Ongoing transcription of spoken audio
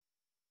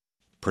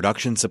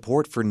Production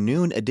support for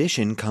Noon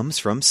Edition comes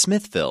from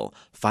Smithville,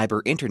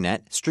 fiber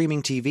internet,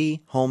 streaming TV,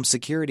 home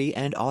security,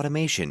 and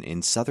automation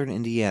in southern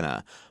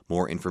Indiana.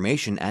 More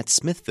information at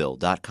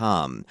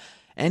smithville.com.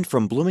 And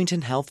from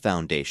Bloomington Health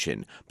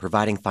Foundation,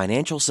 providing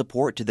financial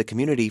support to the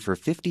community for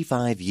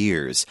 55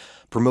 years,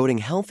 promoting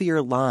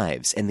healthier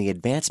lives and the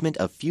advancement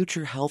of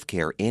future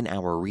healthcare in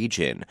our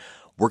region.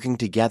 Working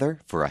together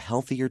for a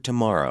healthier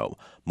tomorrow.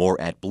 More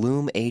at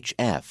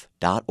bloomhf.org.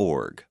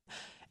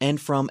 And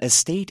from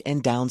Estate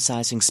and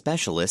Downsizing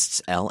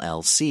Specialists,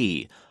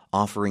 LLC,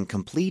 offering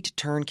complete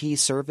turnkey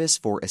service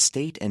for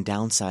estate and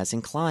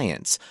downsizing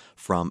clients,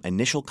 from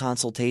initial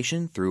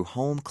consultation through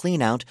home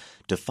cleanout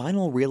to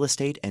final real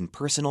estate and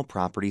personal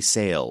property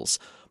sales.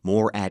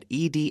 More at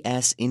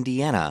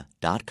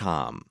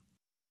edsindiana.com.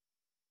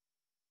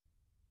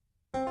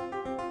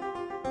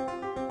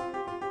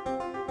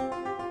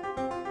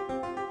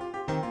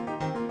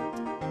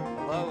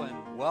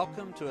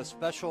 Welcome to a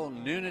special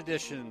Noon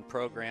Edition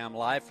program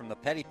live from the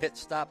Petty Pit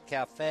Stop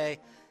Cafe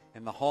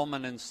in the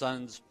Holman &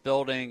 Sons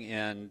building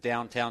in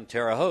downtown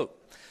Terre Haute.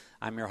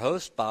 I'm your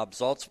host, Bob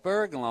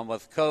Zaltzberg, along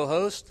with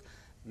co-host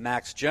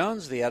Max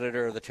Jones, the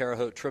editor of the Terre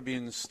Haute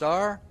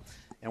Tribune-Star.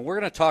 And we're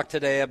going to talk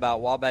today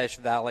about Wabash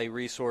Valley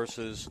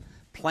Resources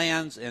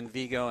plans in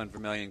Vigo and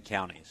Vermilion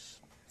counties.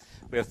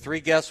 We have three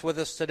guests with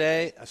us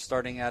today,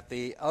 starting at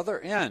the other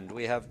end.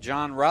 We have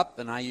John Rupp,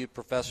 an IU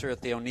professor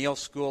at the O'Neill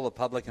School of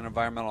Public and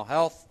Environmental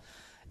Health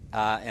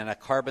and a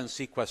carbon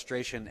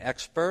sequestration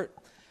expert.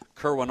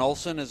 Kerwin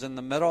Olson is in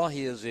the middle.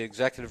 He is the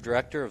executive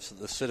director of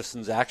the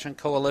Citizens Action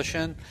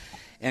Coalition.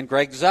 And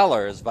Greg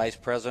Zeller is vice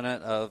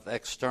president of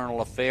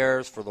external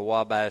affairs for the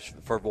Wabash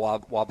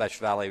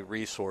Valley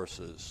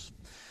Resources.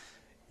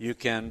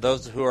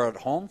 Those who are at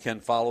home can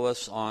follow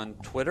us on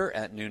Twitter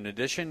at Noon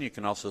Edition. You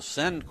can also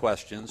send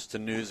questions to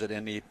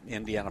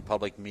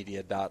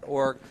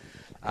news@indianapublicmedia.org.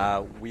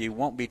 We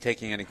won't be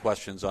taking any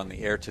questions on the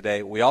air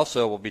today. We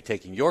also will be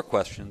taking your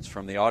questions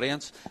from the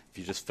audience. If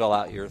you just fill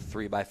out your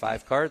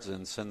 3x5 cards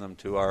and send them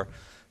to our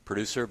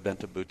producer,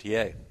 Benta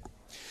Boutier.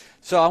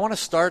 So I want to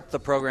start the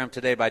program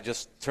today by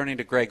just turning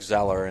to Greg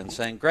Zeller and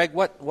saying, Greg,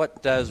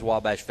 what does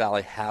Wabash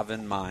Valley have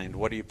in mind?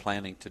 What are you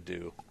planning to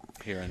do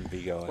here in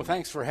Vigo? Well,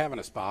 thanks for having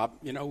us, Bob.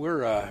 You know,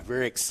 we're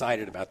very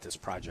excited about this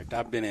project.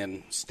 I've been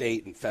in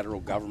state and federal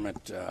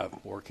government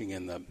working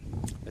in the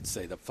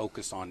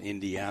focus on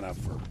Indiana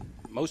for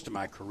most of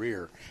my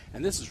career,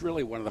 and this is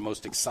really one of the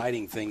most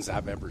exciting things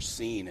I've ever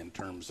seen in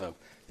terms of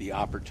the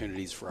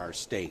opportunities for our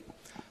state.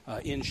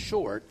 In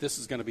short, this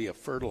is going to be a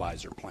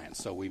fertilizer plant.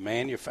 So we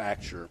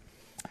manufacture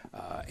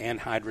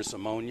anhydrous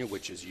ammonia,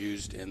 which is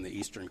used in the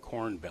eastern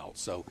corn belt.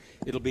 So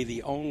it'll be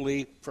the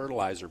only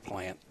fertilizer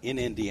plant in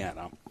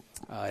Indiana.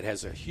 It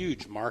has a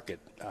huge market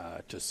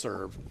to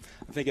serve.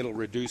 I think it'll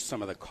reduce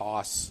some of the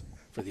costs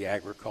for the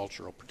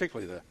agricultural,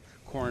 particularly the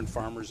corn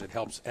farmers. It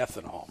helps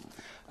ethanol.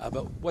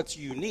 But what's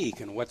unique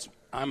and what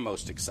I'm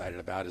most excited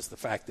about is the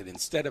fact that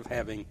instead of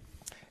having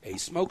a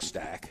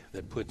smokestack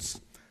that puts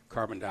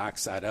carbon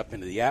dioxide up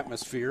into the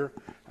atmosphere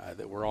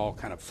that we're all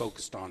kind of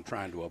focused on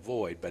trying to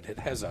avoid, but it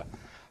has a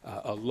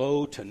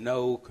low to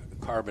no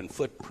carbon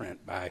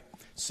footprint by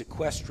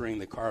sequestering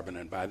the carbon.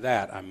 And by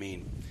that, I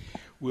mean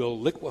we'll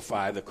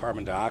liquefy the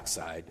carbon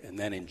dioxide and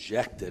then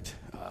inject it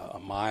a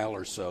mile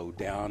or so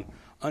down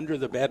under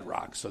the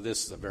bedrock. So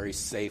this is a very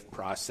safe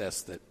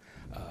process that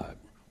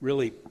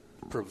really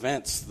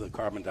prevents the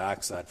carbon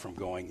dioxide from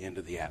going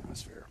into the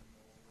atmosphere.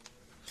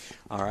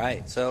 All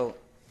right. So I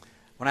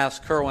want to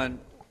ask Kerwin,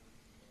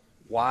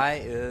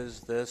 why is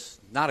this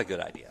not a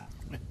good idea?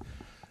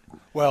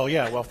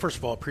 Well, first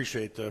of all,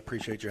 appreciate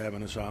you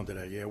having us on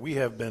today. Yeah, we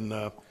have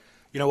been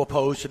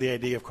opposed to the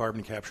idea of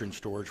carbon capture and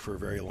storage for a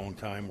very long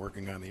time,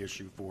 working on the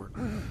issue for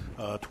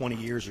 20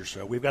 years or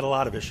so. We've got a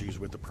lot of issues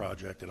with the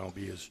project, and I'll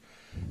be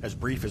as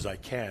brief as I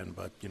can.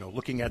 But,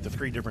 looking at the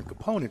three different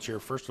components here,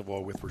 first of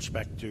all, with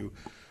respect to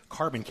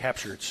carbon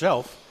capture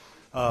itself,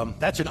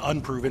 that's an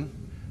unproven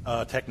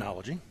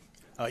technology,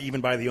 even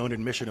by the own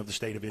admission of the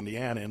state of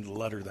Indiana in the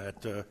letter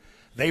that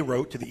they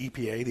wrote to the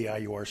EPA, the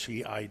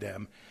IURC,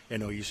 IDEM,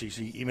 and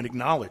OUCC, even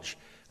acknowledge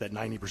that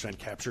 90%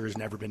 capture has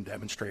never been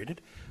demonstrated,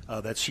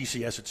 that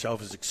CCS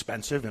itself is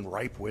expensive and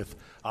ripe with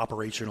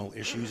operational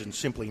issues and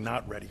simply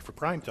not ready for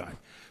prime time.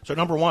 So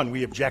number one,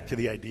 we object to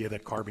the idea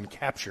that carbon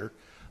capture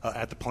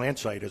at the plant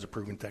site is a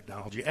proven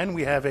technology, and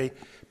we have a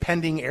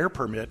pending air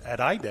permit at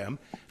IDEM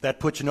that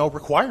puts no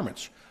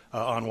requirements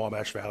on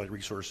Wabash Valley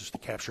Resources to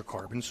capture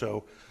carbon.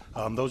 So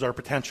those are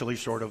potentially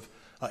sort of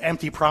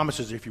empty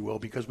promises, if you will,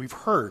 because we've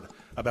heard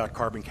about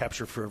carbon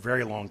capture for a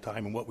very long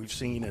time, and what we've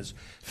seen is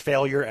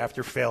failure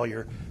after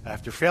failure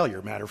after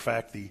failure. Matter of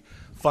fact, the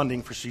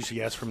funding for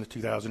CCS from the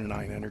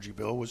 2009 Energy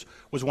Bill was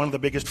one of the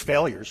biggest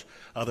failures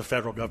the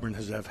federal government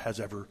has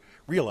ever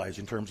realized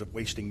in terms of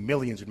wasting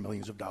millions and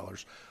millions of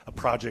dollars of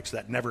projects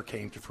that never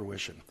came to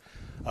fruition.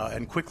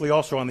 And quickly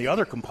also on the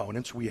other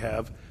components, we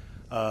have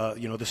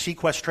the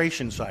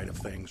sequestration side of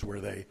things, where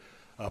they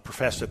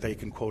profess that they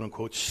can,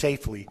 quote-unquote,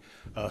 safely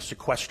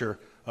sequester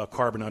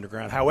carbon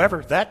underground.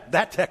 However,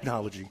 that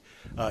technology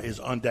is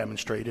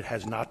undemonstrated,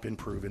 has not been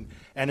proven,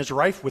 and is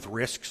rife with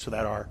risks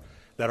that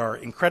are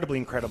incredibly,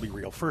 incredibly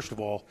real. First of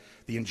all,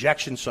 the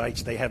injection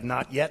sites, they have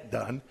not yet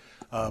done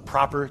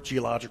proper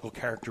geological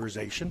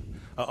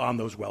characterization on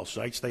those well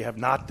sites. They have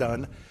not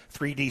done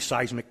 3D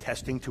seismic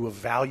testing to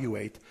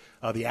evaluate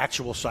the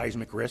actual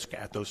seismic risk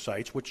at those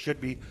sites, which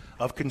should be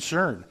of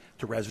concern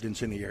to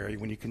residents in the area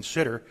when you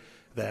consider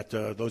that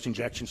those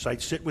injection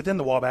sites sit within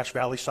the Wabash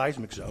Valley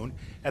seismic zone,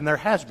 and there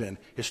has been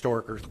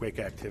historic earthquake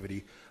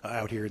activity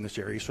out here in this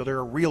area. So there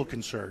are real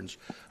concerns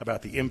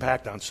about the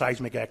impact on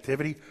seismic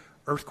activity,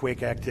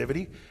 earthquake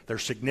activity.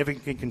 There's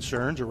significant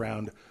concerns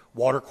around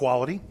water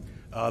quality,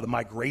 the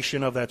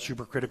migration of that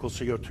supercritical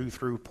CO2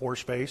 through pore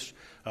space,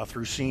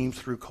 through seams,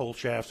 through coal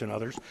shafts and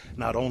others,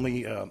 not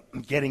only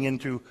getting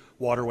into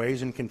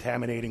waterways and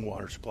contaminating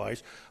water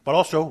supplies, but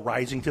also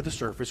rising to the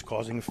surface,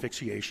 causing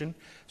asphyxiation.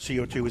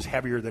 CO2 is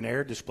heavier than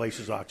air,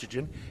 displaces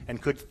oxygen,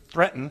 and could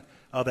threaten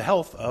the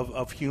health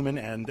of human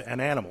and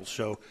animals.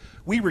 So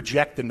we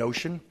reject the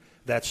notion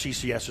that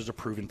CCS is a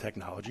proven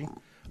technology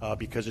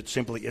because it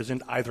simply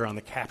isn't, either on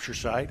the capture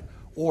side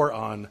or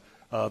on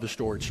the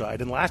storage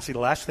side. And lastly, the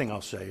last thing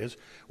I'll say is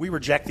we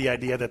reject the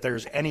idea that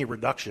there's any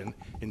reduction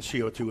in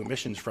CO2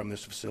 emissions from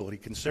this facility,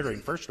 considering,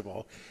 first of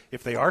all,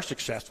 if they are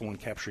successful in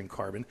capturing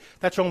carbon,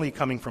 that's only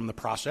coming from the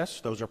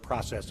process. Those are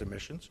process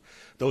emissions.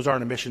 Those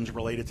aren't emissions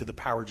related to the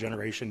power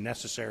generation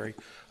necessary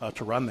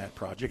to run that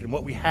project. And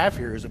what we have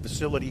here is a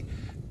facility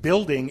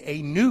building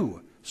a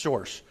new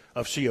source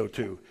of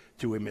CO2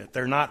 to emit.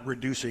 They're not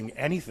reducing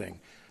anything,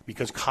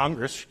 because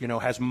Congress,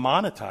 has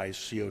monetized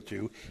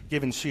CO2,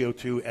 given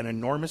CO2 an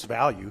enormous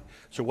value.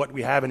 So what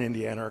we have in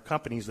Indiana are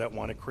companies that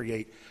want to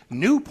create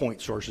new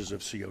point sources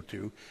of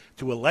CO2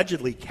 to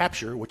allegedly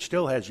capture, which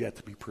still has yet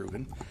to be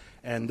proven.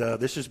 And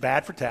this is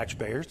bad for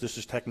taxpayers. This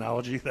is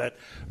technology that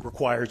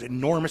requires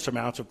enormous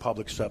amounts of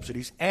public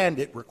subsidies, and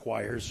it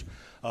requires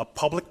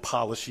public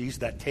policies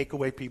that take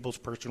away people's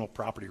personal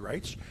property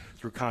rights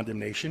through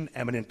condemnation,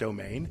 eminent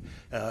domain,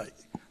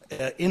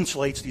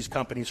 insulates these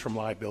companies from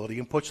liability,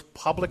 and puts the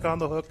public on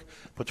the hook,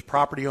 puts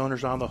property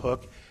owners on the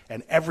hook,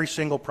 and every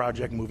single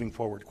project moving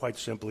forward, quite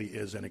simply,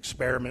 is an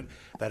experiment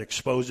that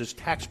exposes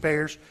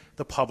taxpayers,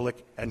 the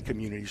public, and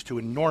communities to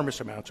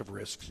enormous amounts of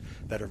risks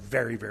that are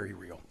very, very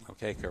real.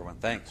 Okay, Kerwin,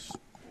 thanks.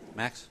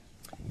 Max?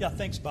 Yeah,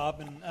 thanks, Bob.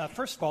 And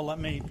first of all, let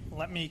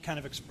me kind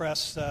of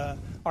express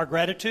our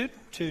gratitude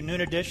to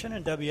Noon Edition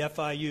and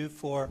WFIU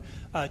for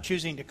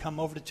choosing to come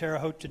over to Terre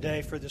Haute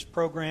today for this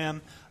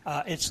program.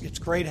 It's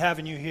great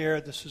having you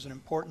here. This is an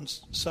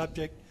important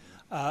subject,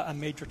 a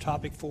major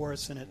topic for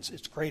us, and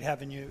it's great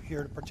having you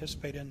here to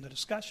participate in the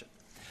discussion.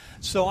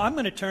 So I'm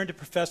going to turn to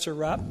Professor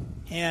Rupp,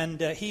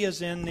 and he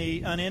is in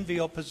the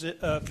unenviable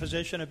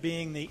position of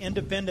being the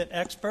independent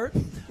expert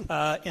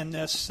in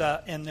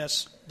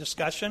this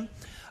discussion.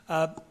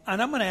 And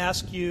I'm going to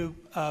ask you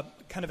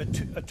kind of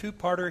a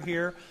two-parter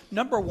here.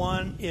 Number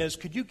one is,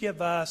 could you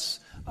give us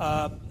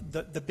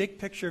the big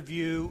picture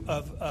view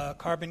of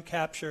carbon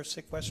capture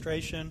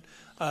sequestration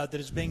that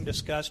is being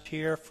discussed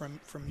here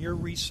from your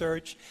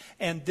research,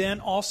 and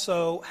then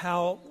also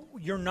how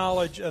your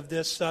knowledge of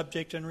this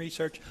subject and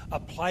research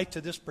apply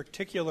to this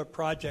particular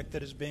project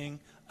that is being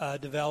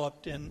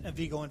developed in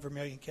Vigo and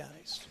Vermilion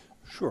counties?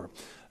 Sure.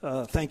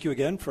 Thank you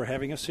again for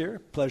having us here.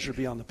 Pleasure to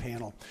be on the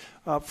panel.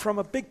 From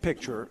a big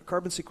picture,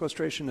 carbon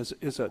sequestration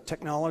is a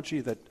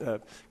technology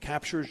that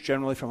captures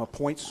generally from a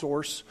point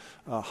source,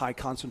 high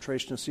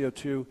concentration of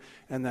CO2,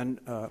 and then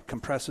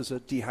compresses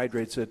it,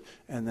 dehydrates it,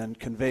 and then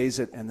conveys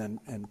it, and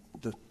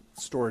the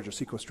storage or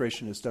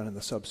sequestration is done in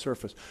the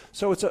subsurface.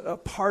 So it's a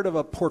part of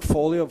a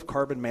portfolio of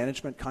carbon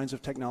management kinds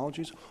of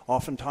technologies.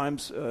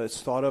 Oftentimes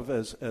it's thought of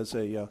as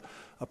a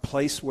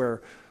place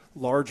where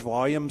large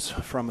volumes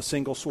from a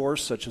single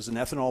source, such as an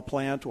ethanol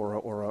plant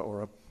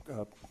or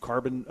a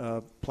carbon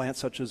plant,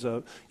 such as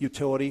a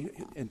utility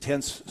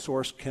intense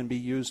source, can be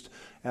used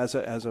as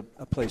a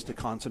place to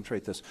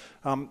concentrate this.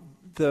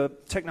 The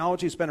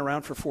technology has been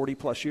around for 40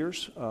 plus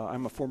years.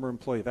 I'm a former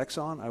employee of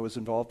Exxon. I was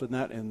involved in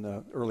that in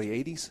the early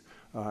 80s.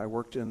 I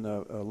worked in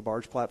the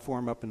LaBarge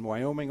platform up in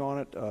Wyoming on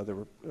it. There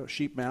were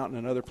Sheep Mountain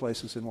and other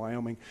places in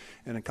Wyoming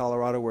and in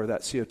Colorado where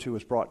that CO2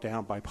 was brought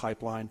down by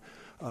pipeline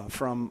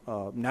from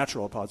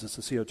natural deposits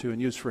of CO2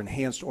 and used for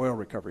enhanced oil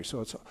recovery.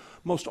 So it's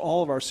most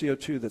all of our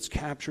CO2 that's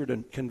captured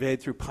and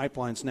conveyed through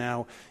pipelines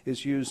now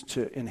is used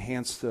to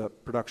enhance the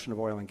production of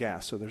oil and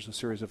gas. So there's a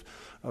series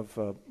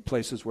of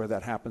places where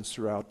that happens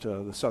throughout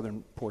the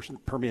southern portion,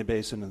 Permian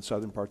Basin and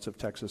southern parts of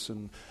Texas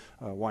and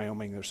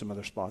Wyoming. There's some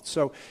other spots.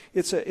 So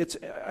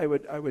I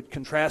would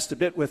contrast a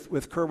bit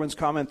with Kerwin's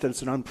comment that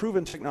it's an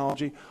unproven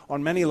technology.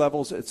 On many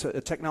levels, it's a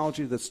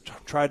technology that's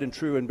tried and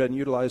true and been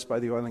utilized by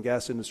the oil and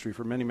gas industry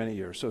for many, many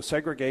years. So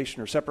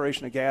segregation or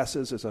separation of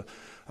gases is a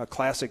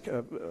classic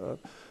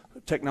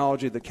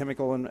technology that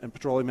chemical and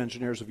petroleum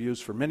engineers have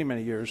used for many,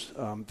 many years.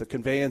 The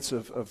conveyance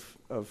of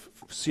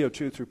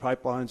CO2 through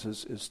pipelines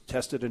is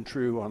tested and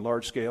true on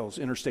large scales,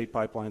 interstate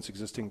pipelines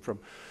existing from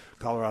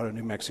Colorado,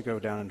 New Mexico,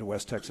 down into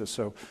West Texas.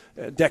 So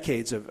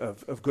decades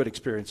of good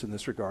experience in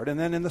this regard. And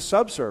then in the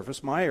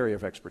subsurface, my area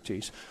of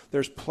expertise,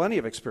 there's plenty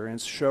of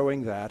experience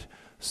showing that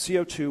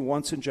CO2,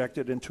 once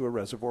injected into a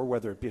reservoir,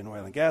 whether it be an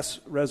oil and gas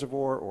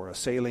reservoir or a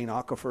saline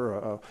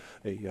aquifer,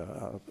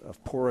 a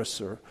porous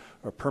or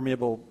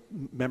permeable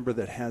member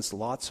that has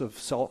lots of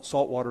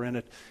salt water in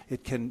it,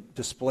 it can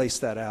displace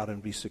that out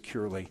and be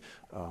securely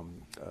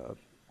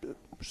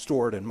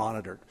stored and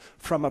monitored.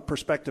 From a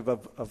perspective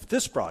of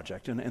this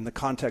project, and in the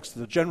context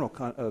of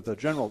the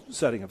general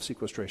setting of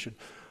sequestration,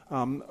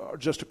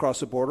 just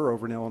across the border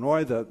over in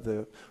Illinois,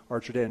 the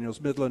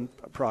Archer-Daniels-Midland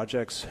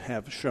projects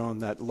have shown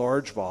that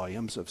large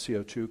volumes of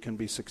CO2 can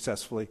be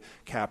successfully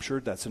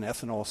captured. That's an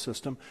ethanol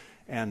system,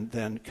 and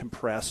then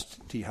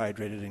compressed,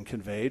 dehydrated, and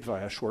conveyed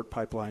via a short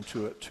pipeline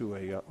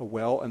to a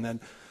well, and then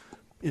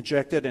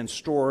injected and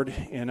stored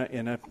in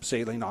a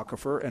saline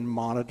aquifer and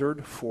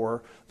monitored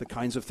for the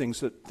kinds of things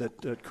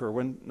that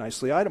Kerwin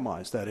nicely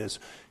itemized. That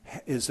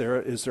is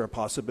there a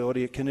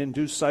possibility it can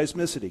induce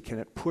seismicity? Can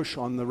it push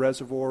on the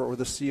reservoir or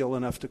the seal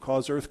enough to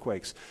cause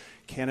earthquakes?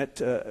 Can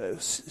it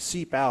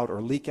seep out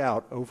or leak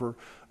out over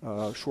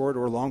short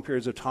or long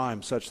periods of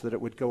time such that it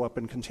would go up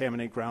and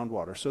contaminate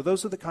groundwater? So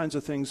those are the kinds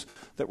of things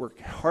that were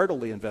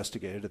heartily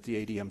investigated at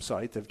the ADM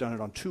site. They've done it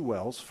on 2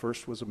 wells.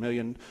 First was 1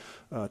 million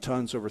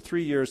tons over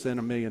 3 years, then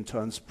 1 million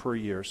tons per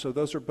year. So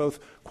those are both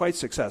quite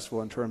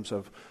successful in terms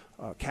of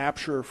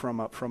capture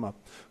from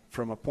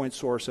a point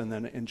source and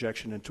then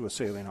injection into a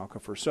saline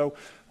aquifer. So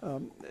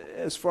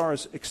as far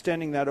as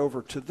extending that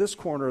over to this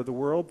corner of the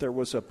world, there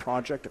was a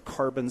project, a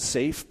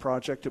carbon-safe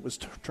project, it was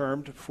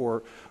termed,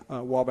 for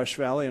Wabash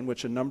Valley, in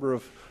which a number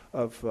of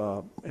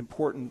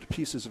important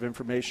pieces of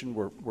information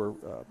were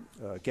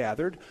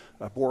gathered.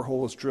 A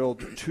borehole was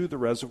drilled to the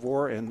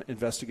reservoir and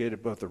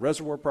investigated both the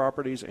reservoir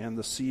properties and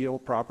the seal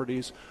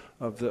properties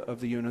of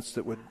the units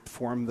that would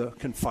form the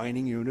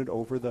confining unit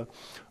over the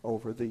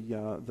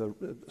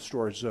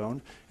storage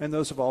zone. And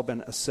those have all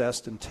been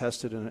assessed and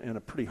tested in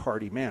a pretty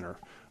hardy manner.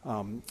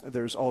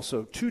 There's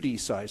also 2D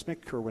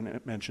seismic.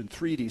 Kerwin mentioned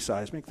 3D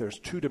seismic. There's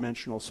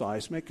two-dimensional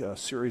seismic, a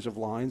series of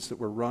lines that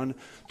were run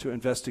to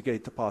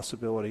investigate the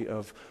possibility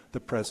of the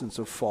presence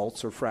of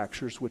faults or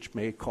fractures which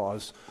may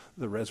cause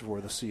the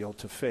reservoir, the seal,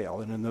 to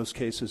fail. And in those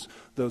cases,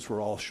 those were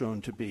all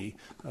shown to be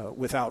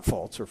without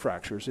faults or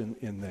fractures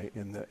in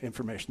the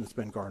information that's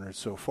been garnered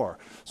so far.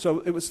 So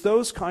it was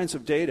those kinds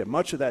of data.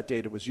 Much of that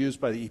data was used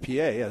by the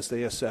EPA as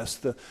they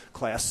assessed the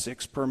Class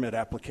 6 permit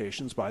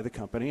applications by the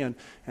company, and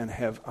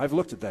I've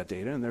looked at that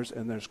data,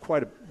 and there's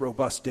quite a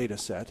robust data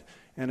set,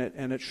 and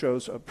it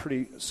shows a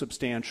pretty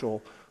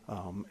substantial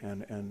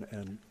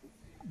and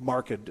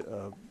marked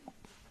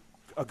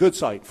a good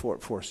site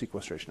for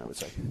sequestration, I would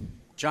say.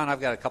 John,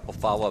 I've got a couple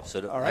follow-ups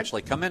that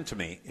actually come into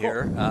me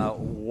here.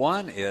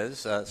 One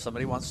is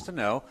somebody wants to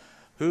know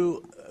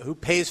who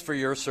pays for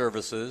your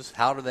services.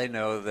 How do they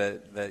know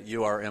that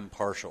you are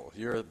impartial?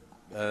 You're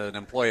an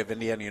employee of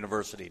Indiana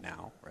University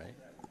now,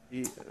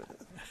 right?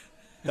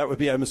 That would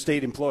be, I'm a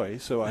state employee,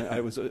 so I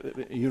was a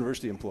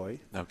university employee.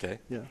 Okay.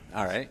 Yeah.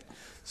 All right.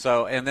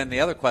 So, and then the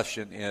other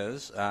question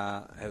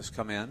has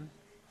come in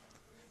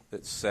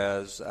that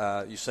says,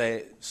 you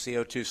say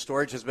CO2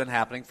 storage has been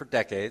happening for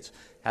decades.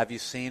 Have you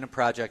seen a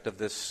project of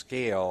this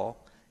scale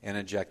and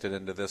injected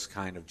into this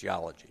kind of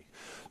geology?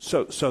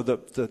 So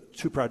the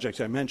 2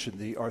 projects I mentioned,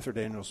 the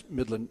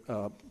Archer-Daniels-Midland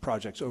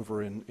projects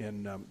over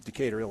in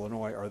Decatur,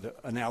 Illinois, are the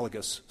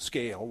analogous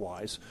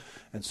scale-wise.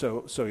 And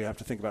so you have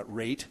to think about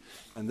rate.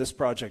 And this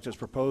project, as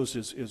proposed,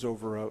 is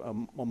over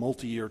a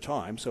multi-year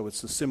time, so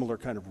it's a similar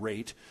kind of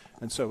rate.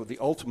 And so the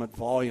ultimate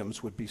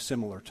volumes would be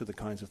similar to the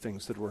kinds of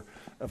things that were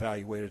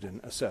evaluated and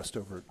assessed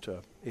over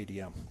at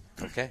ADM.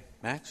 Okay.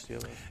 Max, do you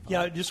have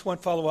Yeah, just one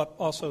follow-up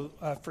also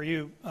for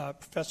you,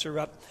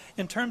 Professor.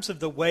 In terms of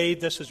the way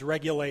this is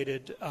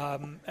regulated,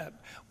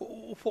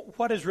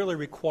 what is really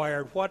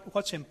required?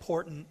 What's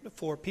important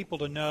for people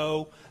to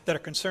know that are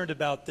concerned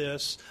about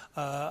this,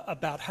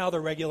 about how the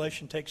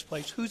regulation takes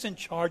place? Who's in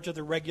charge of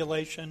the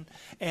regulation?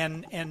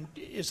 And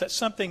is that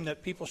something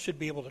that people should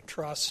be able to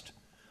trust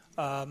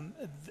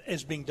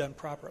is being done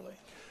properly?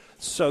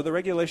 So the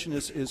regulation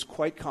is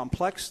quite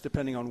complex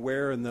depending on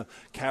where in the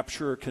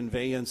capture,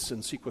 conveyance,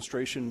 and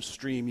sequestration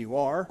stream you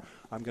are.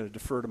 I'm going to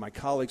defer to my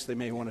colleagues. They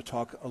may want to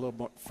talk a little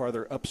bit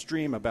farther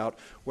upstream about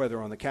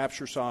whether on the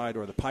capture side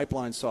or the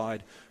pipeline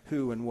side,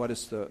 who and what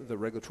is the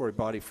regulatory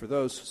body for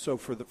those. So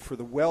for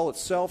the well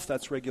itself,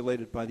 that's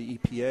regulated by the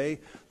EPA,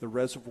 the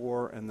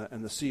reservoir and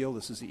the seal.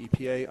 This is the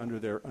EPA under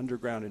their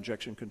underground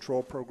injection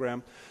control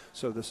program.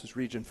 So this is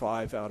Region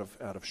 5 out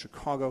of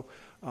Chicago.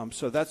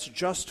 So that's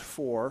just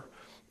for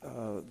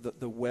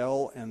the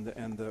well and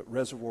the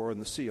reservoir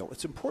and the seal.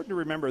 It's important to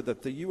remember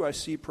that the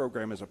UIC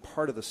program is a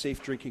part of the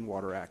Safe Drinking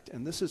Water Act,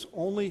 and this is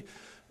only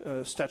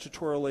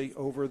statutorily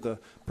over the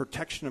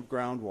protection of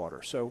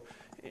groundwater. So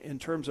In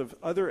terms of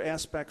other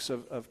aspects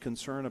of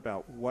concern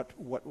about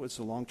what was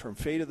the long-term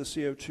fate of the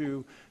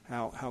CO2,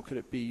 how could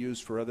it be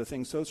used for other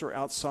things, those are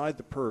outside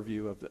the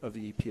purview of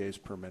the EPA's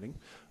permitting.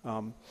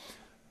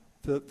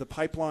 The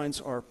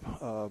pipelines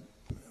are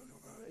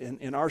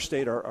in our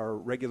state are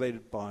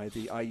regulated by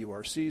the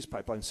IURC's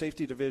Pipeline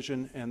Safety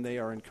Division, and they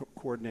are in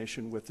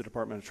coordination with the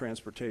Department of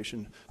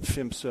Transportation,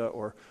 PHMSA,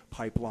 or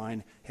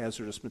Pipeline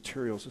Hazardous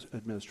Materials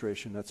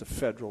Administration. That's a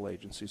federal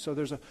agency. So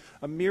there's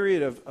a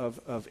myriad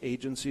of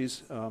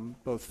agencies,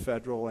 both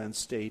federal and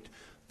state,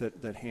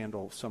 that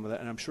handle some of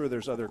that. And I'm sure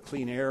there's other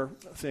clean air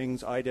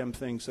things, IDEM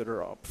things that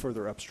are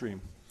further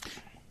upstream.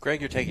 Greg,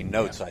 you're taking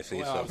notes, I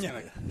see. Well, I was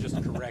going to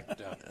just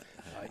correct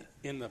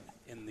in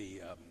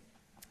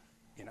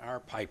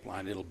our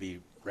pipeline, it'll be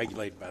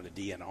regulated by the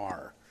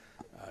DNR.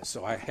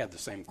 So I had the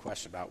same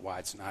question about why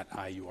it's not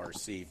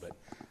IURC, but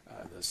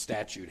the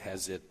statute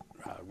has it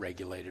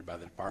regulated by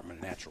the Department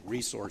of Natural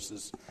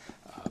Resources.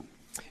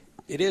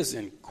 It is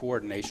in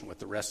coordination with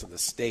the rest of the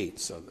state,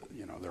 so that,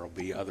 there will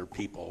be other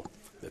people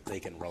that they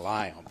can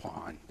rely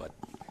upon, but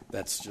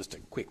that's just a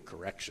quick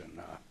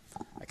correction.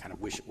 I kind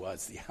of wish it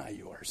was the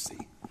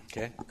IURC.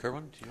 Okay.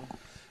 Kerwin, do you?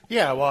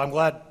 Yeah, well, I'm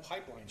glad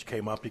pipelines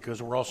came up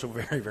because we're also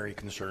very, very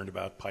concerned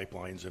about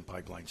pipelines and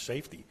pipeline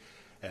safety.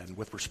 And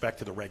with respect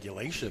to the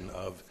regulation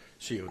of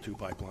CO2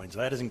 pipelines,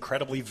 that is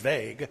incredibly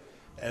vague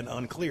and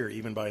unclear,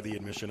 even by the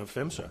admission of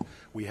PHMSA.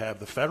 We have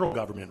the federal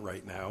government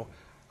right now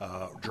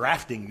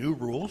drafting new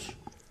rules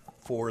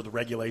for the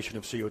regulation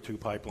of CO2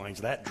 pipelines.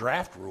 That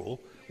draft rule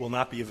will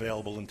not be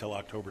available until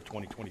October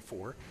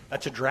 2024.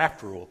 That's a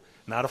draft rule,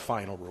 not a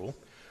final rule.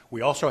 We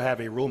also have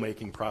a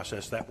rulemaking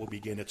process that will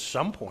begin at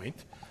some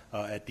point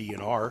at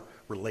DNR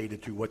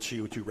related to what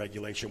CO2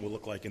 regulation will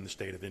look like in the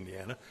state of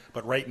Indiana.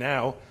 But right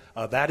now,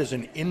 that is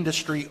an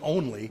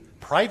industry-only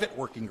private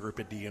working group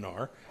at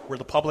DNR where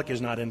the public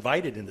is not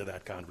invited into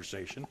that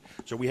conversation.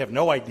 So we have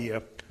no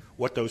idea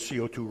what those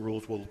CO2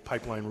 rules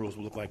pipeline rules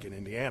will look like in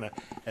Indiana.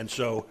 And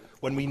so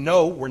when we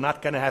know we're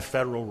not going to have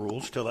federal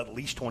rules till at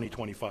least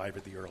 2025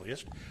 at the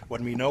earliest,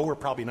 when we know we're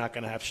probably not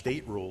going to have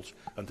state rules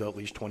until at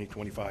least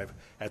 2025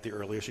 at the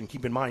earliest, and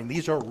keep in mind,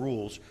 these are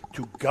rules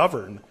to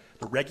govern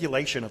the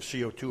regulation of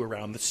CO2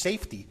 around the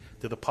safety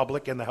to the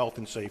public and the health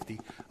and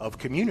safety of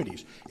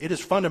communities. It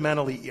is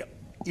fundamentally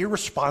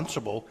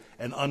irresponsible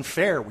and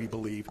unfair, we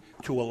believe,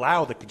 to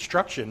allow the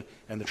construction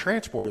and the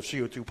transport of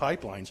CO2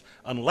 pipelines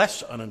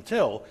unless and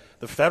until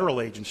the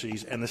federal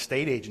agencies and the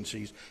state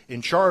agencies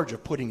in charge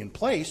of putting in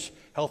place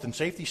health and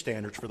safety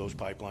standards for those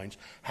pipelines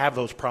have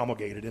those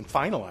promulgated and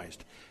finalized.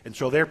 And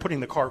so they're putting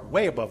the cart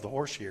way above the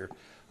horse here.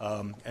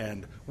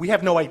 And we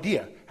have no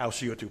idea how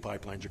CO2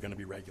 pipelines are going to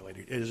be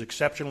regulated. It is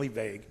exceptionally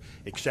vague,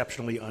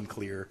 exceptionally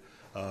unclear,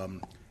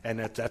 and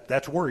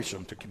that's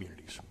worrisome to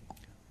communities.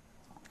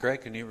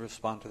 Greg, can you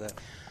respond to that?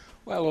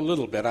 Well, a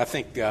little bit. I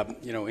think,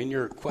 in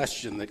your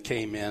question that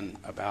came in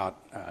about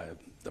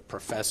the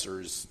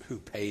professors, who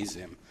pays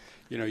him,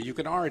 you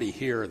can already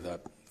hear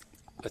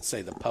let's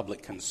say the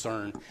public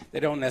concern. They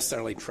don't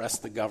necessarily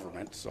trust the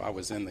government. So I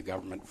was in the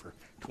government for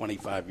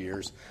 25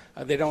 years.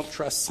 They don't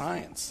trust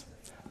science.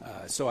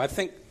 So I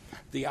think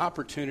the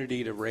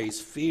opportunity to raise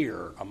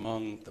fear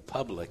among the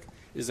public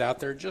is out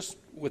there just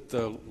with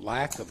the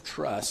lack of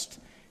trust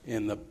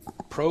in the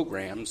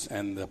programs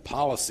and the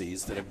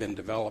policies that have been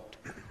developed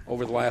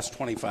over the last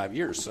 25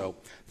 years. So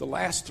the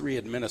last 3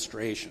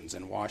 administrations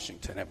in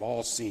Washington have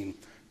all seen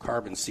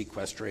carbon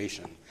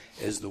sequestration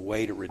as the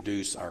way to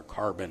reduce our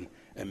carbon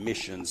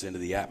emissions into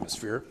the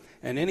atmosphere.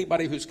 And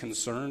anybody who's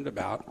concerned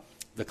about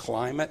the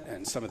climate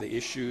and some of the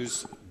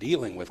issues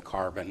dealing with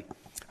carbon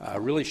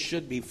really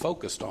should be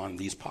focused on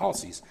these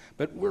policies.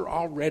 But we're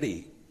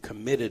already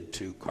committed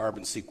to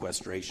carbon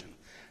sequestration.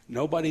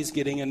 Nobody's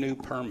getting a new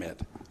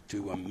permit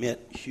to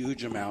emit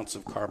huge amounts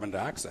of carbon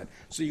dioxide.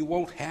 So you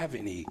won't have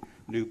any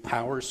new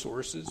power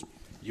sources.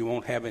 You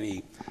won't have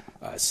any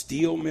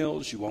steel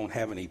mills. You won't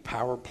have any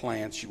power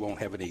plants. You won't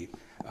have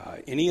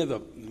any of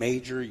the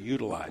major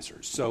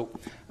utilizers. So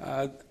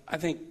I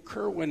think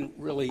Kerwin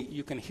really,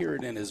 you can hear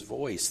it in his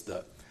voice,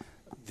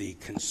 the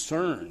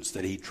concerns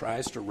that he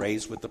tries to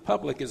raise with the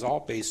public is all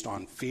based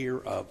on fear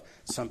of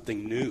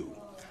something new.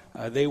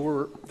 They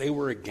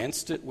were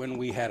against it when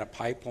we had a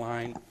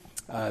pipeline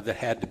that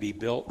had to be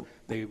built.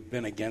 They've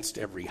been against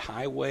every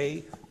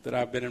highway that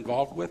I've been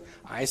involved with,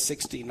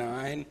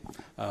 I-69,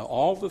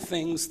 all the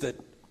things that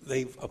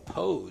they've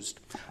opposed.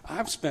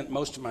 I've spent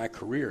most of my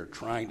career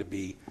trying to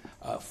be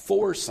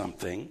for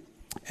something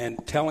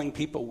and telling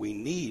people we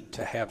need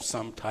to have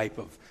some type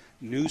of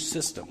new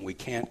system. We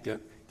can't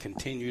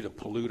continue to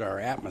pollute our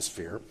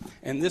atmosphere.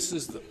 And this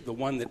is the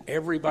one that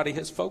everybody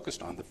has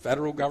focused on, the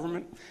federal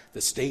government,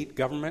 the state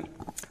government.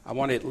 I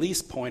want to at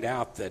least point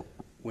out that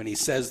when he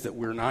says that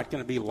we're not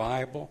going to be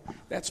liable,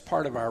 that's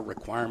part of our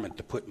requirement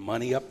to put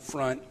money up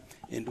front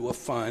into a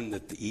fund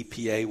that the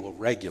EPA will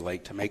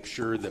regulate to make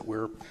sure that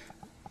we're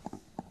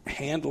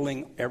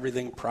handling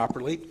everything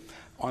properly.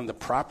 on the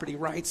property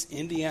rights,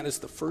 Indiana is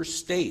the first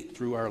state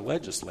through our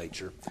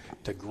legislature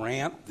to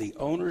grant the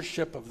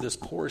ownership of this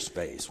pore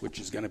space, which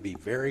is going to be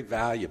very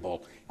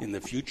valuable in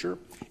the future.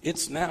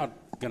 It's now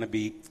going to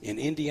be in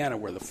Indiana,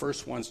 we're the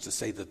first ones to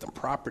say that the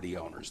property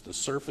owners, the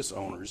surface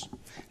owners,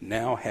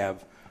 now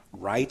have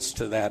rights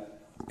to that.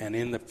 And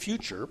in the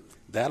future,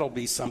 that'll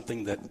be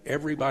something that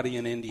everybody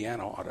in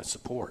Indiana ought to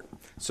support.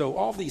 So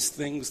all these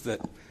things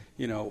that,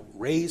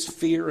 raise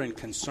fear and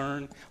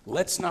concern,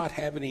 let's not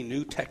have any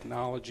new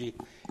technology.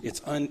 It's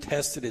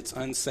untested, it's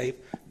unsafe.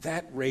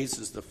 That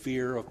raises the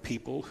fear of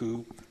people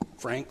who,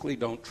 frankly,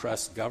 don't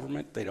trust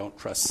government, they don't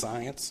trust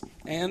science,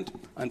 and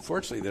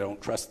unfortunately, they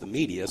don't trust the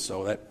media,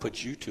 so that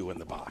puts you two in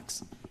the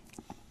box.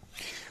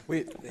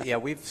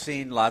 We've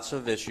seen lots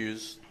of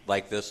issues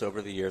like this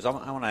over the years. I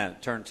want to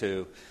turn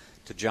to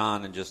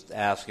John and just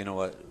ask,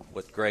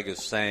 what Greg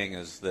is saying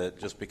is that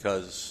just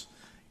because,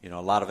 a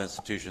lot of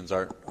institutions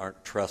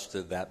aren't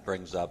trusted, that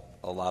brings up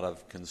a lot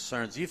of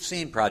concerns. You've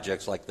seen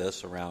projects like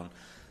this around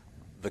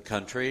the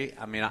country.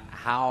 I mean,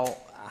 how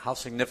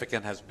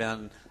significant has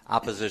been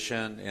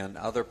opposition in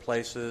other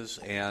places,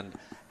 and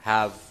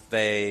have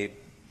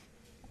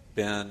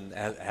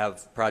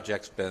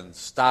projects been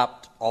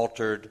stopped,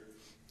 altered?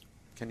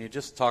 Can you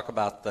just talk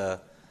about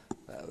the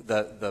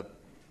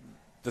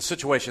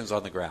situations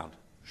on the ground?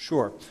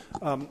 Sure.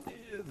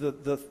 The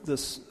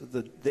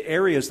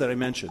areas that I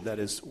mentioned, that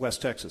is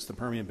West Texas, the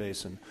Permian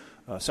Basin,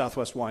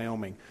 Southwest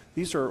Wyoming,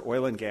 these are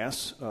oil and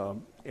gas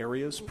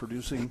areas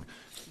producing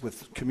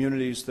with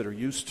communities that are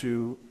used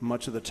to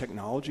much of the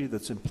technology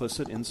that's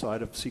implicit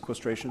inside of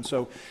sequestration.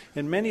 So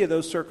in many of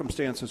those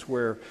circumstances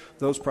where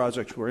those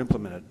projects were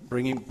implemented,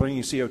 bringing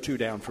CO2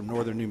 down from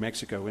northern New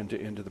Mexico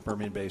into the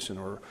Permian Basin,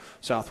 or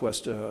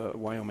southwest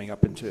Wyoming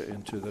up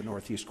into the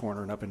northeast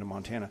corner and up into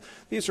Montana,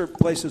 these are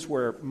places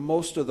where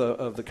most of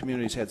the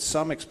communities had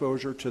some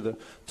exposure to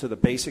the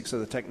basics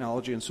of the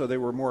technology, and so they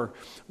were more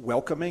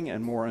welcoming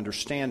and more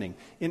understanding.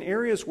 In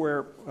areas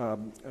where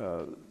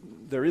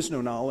there is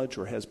no knowledge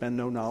or has been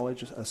no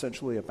knowledge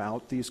essentially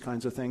about these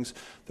kinds of things,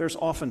 there's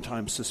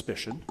oftentimes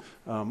suspicion.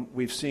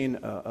 We've seen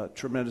a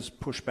tremendous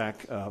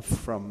pushback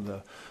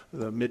from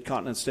the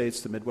mid-continent states,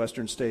 the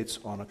Midwestern states,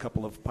 on a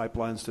couple of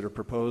pipelines that are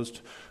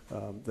proposed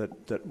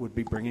that would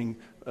be bringing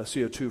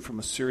CO2 from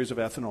a series of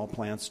ethanol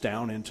plants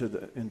down into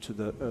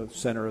the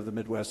center of the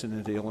Midwest and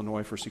into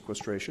Illinois for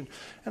sequestration.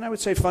 And I would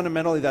say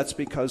fundamentally that's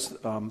because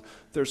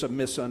there's a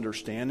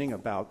misunderstanding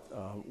about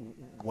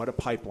what a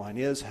pipeline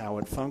is, how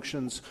it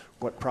functions,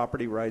 what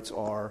property rights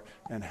are,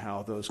 and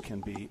how those can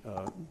be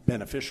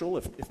beneficial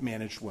if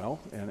managed well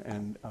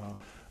and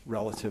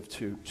relative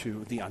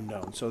to the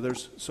unknown. So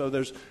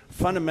there's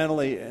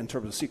fundamentally, in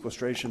terms of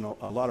sequestration,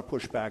 a lot of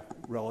pushback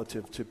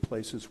relative to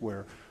places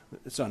where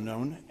it's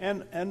unknown,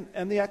 and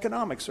the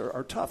economics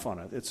are tough on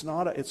it. It's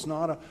not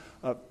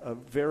a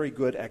very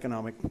good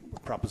economic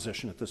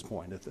proposition at this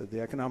point. The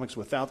economics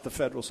without the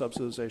federal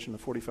subsidization, the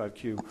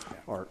 45Q,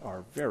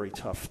 are very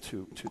tough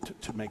to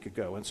make a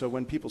go. And so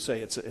when people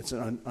say it's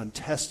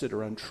untested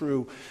or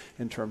untrue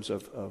in terms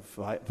of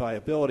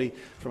viability,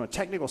 from a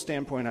technical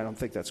standpoint, I don't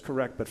think that's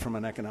correct, but from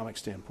an economic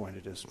standpoint,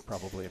 it is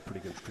probably a pretty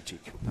good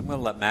critique. I'm going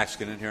to let Max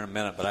get in here in a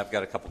minute, but I've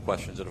got a couple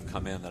questions that have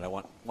come in that I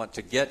want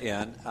to get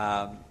in.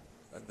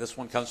 This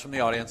one comes from the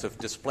audience. If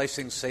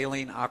displacing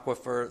saline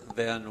aquifer,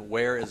 then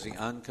where is the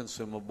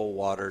unconsumable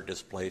water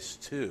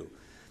displaced to?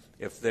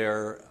 If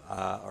there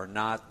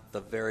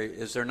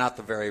is there not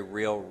the very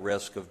real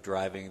risk of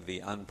driving the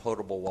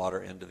unpotable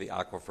water into the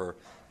aquifer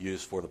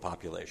used for the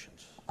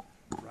populations?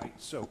 Right.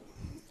 So,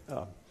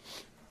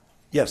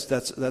 yes,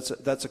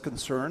 that's a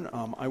concern.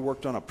 I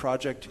worked on a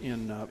project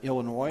in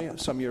Illinois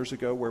some years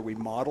ago where we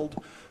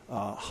modeled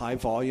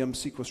high-volume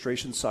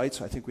sequestration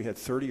sites. I think we had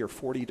 30 or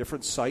 40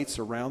 different sites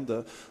around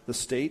the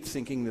state,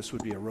 thinking this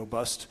would be a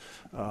robust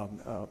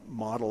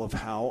model of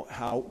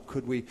how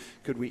could we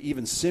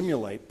even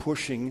simulate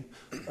pushing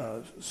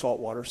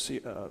saltwater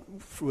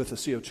with a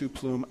CO2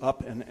 plume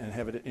up and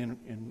have it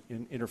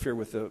interfere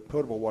with the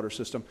potable water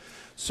system.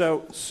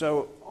 So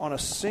on a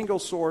single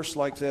source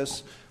like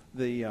this,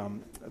 the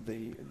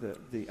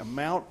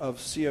amount of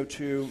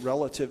CO2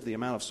 relative to the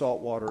amount of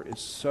salt water is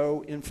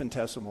so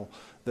infinitesimal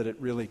that it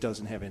really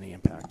doesn't have any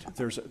impact.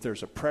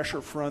 There's a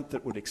pressure front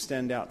that would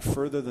extend out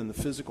further than the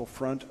physical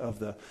front of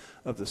the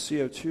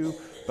CO2,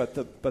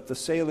 but the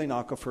saline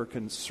aquifer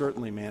can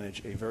certainly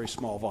manage a very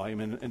small volume.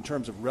 In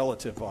terms of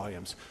relative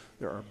volumes,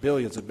 there are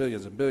billions and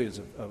billions and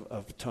billions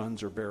of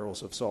tons or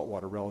barrels of salt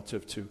water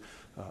relative to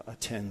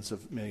tens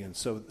of millions.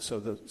 So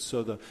the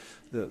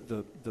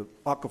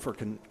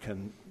aquifer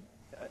can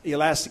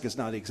elastic is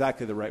not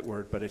exactly the right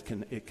word, but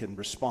it can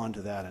respond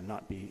to that and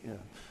not be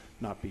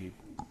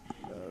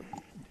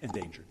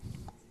endangered.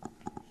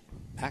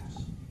 Max?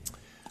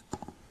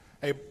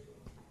 Hey,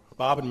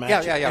 Bob and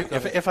Max, Yeah,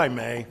 if I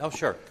may. Oh,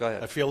 sure. Go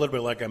ahead. I feel a little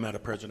bit like I'm at a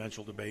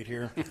presidential debate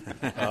here.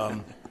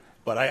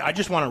 But I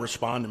just want to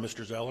respond to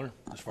Mr. Zeller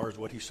as far as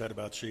what he said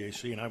about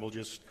CAC, and I will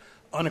just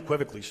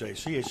unequivocally say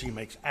CAC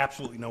makes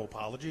absolutely no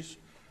apologies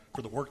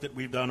for the work that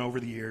we've done over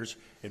the years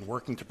in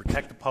working to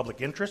protect the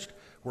public interest,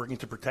 working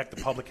to protect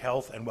the public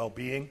health and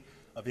well-being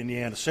of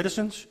Indiana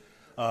citizens,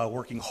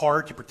 working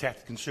hard to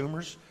protect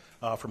consumers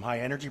from high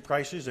energy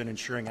prices and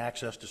ensuring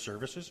access to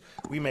services.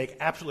 We make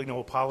absolutely no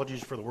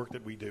apologies for the work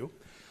that we do.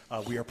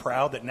 We are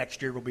proud that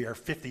next year will be our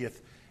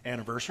 50th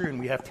anniversary, and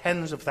we have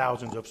tens of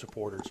thousands of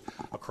supporters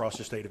across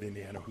the state of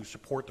Indiana who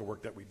support the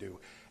work that we do.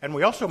 And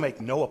we also make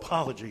no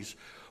apologies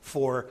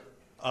for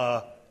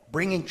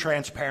bringing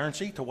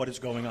transparency to what is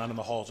going on in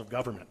the halls of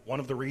government. One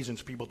of the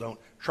reasons people don't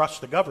trust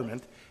the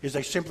government is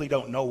they simply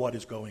don't know what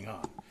is going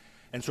on.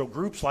 And so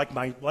groups like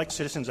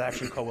Citizens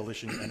Action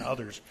Coalition and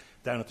others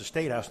down at the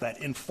State House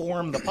that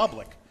inform the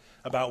public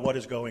about what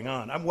is going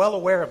on. I'm well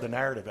aware of the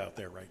narrative out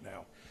there right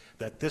now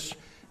that this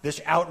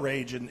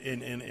outrage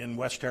in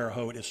West Terre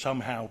Haute is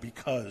somehow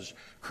because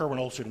Kerwin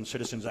Olson and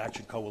Citizens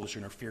Action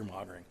Coalition are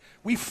fear-mongering.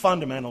 We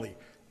fundamentally,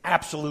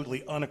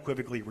 absolutely,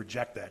 unequivocally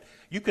reject that.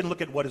 You can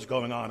look at what is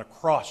going on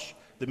across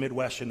the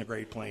Midwest and the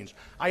Great Plains.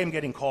 I am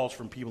getting calls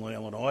from people in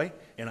Illinois,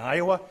 in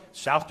Iowa,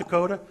 South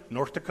Dakota,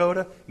 North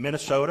Dakota,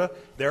 Minnesota.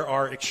 There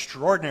are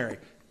extraordinary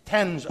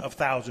tens of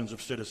thousands of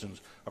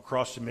citizens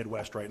across the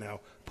Midwest right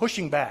now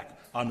pushing back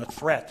on the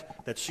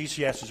threat that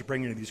CCS is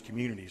bringing to these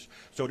communities.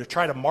 So to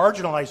try to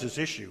marginalize this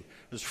issue,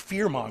 this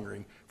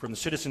fear-mongering from the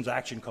Citizens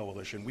Action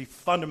Coalition, we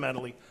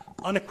fundamentally,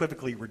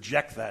 unequivocally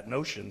reject that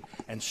notion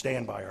and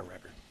stand by our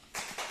record.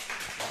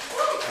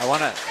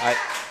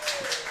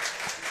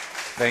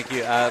 Thank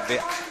you.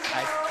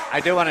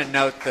 I do want to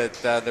note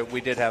that we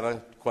did have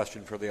a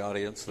question for the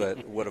audience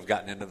that would have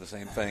gotten into the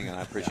same thing, and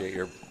I appreciate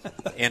your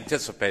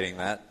anticipating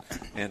that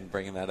and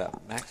bringing that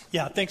up. Max?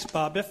 Yeah, thanks,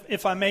 Bob.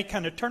 If I may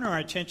kind of turn our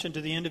attention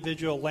to the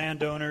individual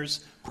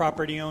landowners,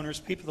 property owners,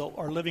 people that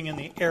are living in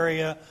the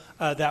area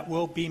that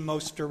will be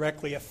most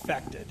directly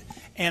affected.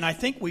 And I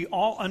think we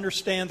all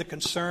understand the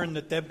concern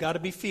that they've got to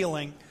be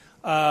feeling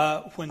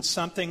when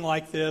something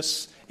like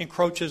this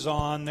encroaches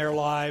on their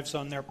lives,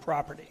 on their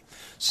property.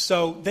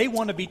 So they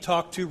want to be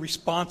talked to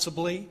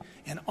responsibly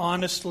and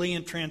honestly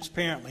and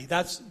transparently.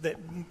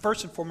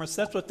 First and foremost,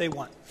 that's what they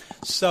want.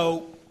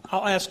 So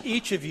I'll ask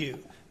each of you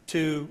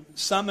to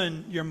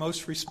summon your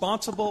most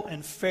responsible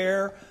and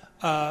fair,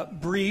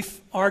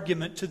 brief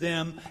argument to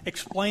them,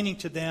 explaining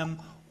to them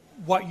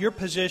what your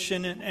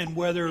position and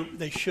whether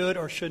they should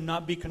or should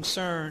not be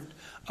concerned,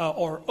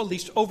 or at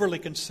least overly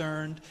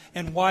concerned,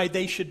 and why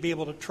they should be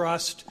able to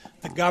trust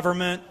the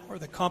government or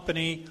the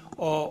company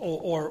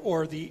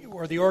or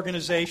the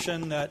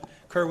organization that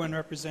Kerwin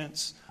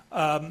represents.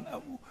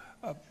 I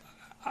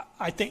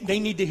think they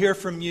need to hear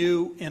from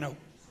you in a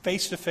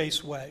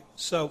face-to-face way.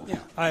 So yeah.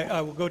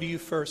 I will go to you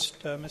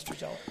first, Mr.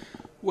 Zeller.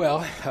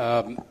 Well,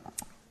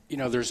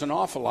 there's an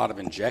awful lot of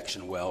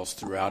injection wells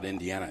throughout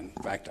Indiana. In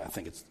fact, I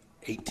think it's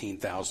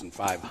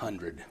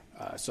 18,500.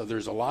 So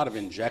there's a lot of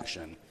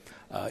injection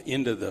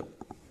into the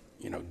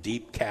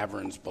deep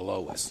caverns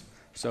below us.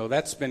 So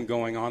that's been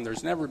going on.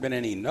 There's never been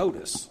any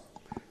notice.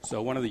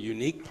 So one of the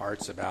unique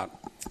parts about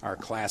our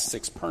Class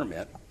 6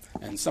 permit,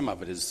 and some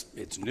of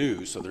it's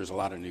new, so there's a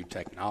lot of new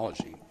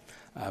technology,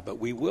 but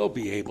we will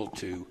be able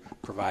to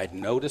provide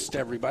notice to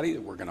everybody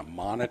that we're going to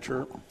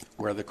monitor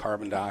where the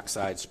carbon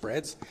dioxide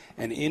spreads.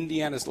 And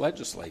Indiana's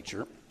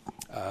legislature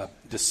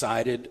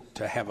decided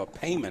to have a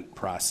payment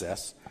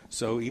process.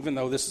 So even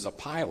though this is a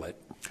pilot,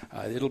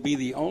 it'll be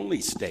the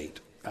only state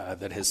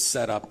that has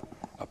set up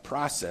a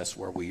process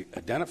where we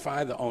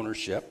identify the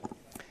ownership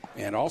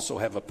and also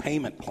have a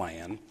payment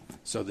plan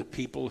so that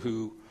people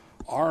who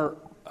are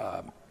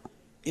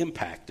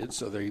impacted,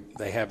 so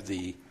they have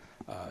the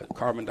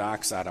carbon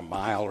dioxide a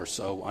mile or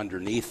so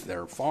underneath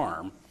their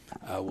farm,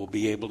 will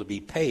be able to be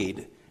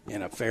paid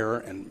in a fair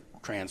and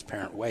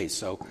transparent way.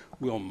 So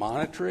we'll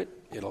monitor it.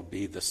 It'll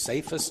be the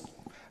safest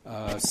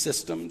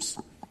systems.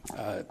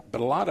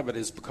 But a lot of it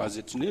is because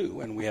it's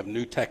new and we have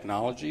new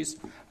technologies.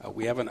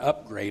 We haven't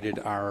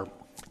upgraded our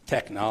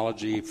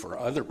technology for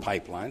other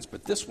pipelines,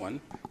 but this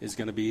one is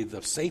going to be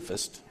the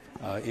safest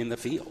in the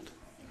field.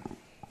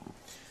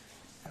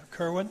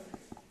 Kerwin?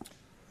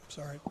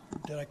 Sorry,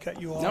 did I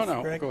cut you off?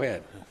 No, Greg? go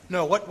ahead.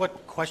 No,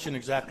 what question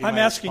exactly? I'm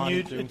asking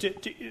you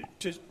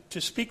to?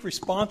 to speak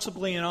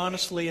responsibly and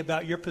honestly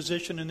about your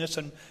position in this,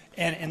 and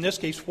in this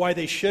case, why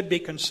they should be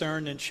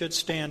concerned and should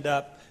stand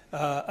up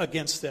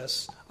against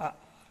this.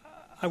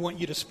 I want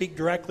you to speak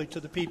directly to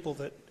the people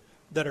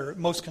that are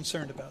most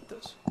concerned about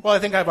this. Well, I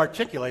think I've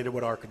articulated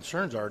what our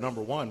concerns are.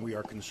 Number one, we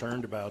are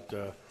concerned about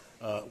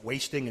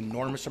wasting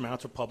enormous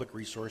amounts of public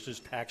resources,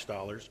 tax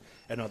dollars,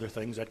 and other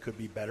things that could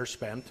be better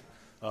spent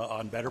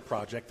on better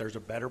projects. There's a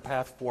better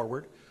path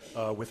forward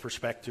with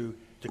respect to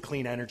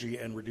clean energy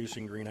and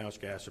reducing greenhouse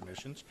gas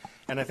emissions.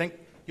 And I think,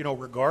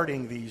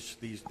 regarding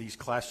these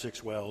Class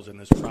 6 wells and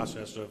this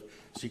process of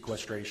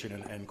sequestration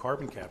and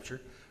carbon capture,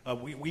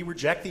 we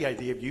reject the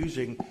idea of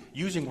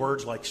using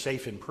words like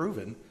safe and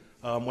proven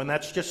when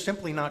that's just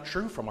simply not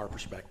true from our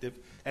perspective.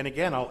 And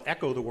again, I'll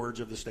echo the words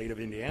of the state of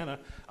Indiana,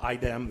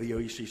 IDEM, the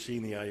OECC,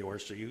 and the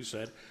IORC, who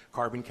said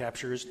carbon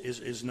capture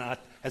has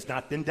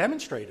not been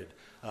demonstrated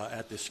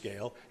at this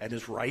scale and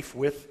is rife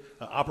with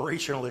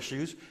operational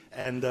issues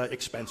and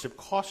expensive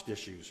cost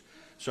issues.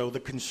 So the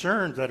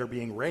concerns that are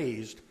being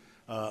raised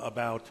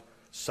about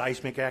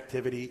seismic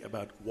activity,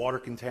 about water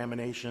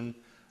contamination,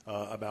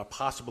 about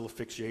possible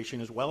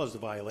asphyxiation, as well as the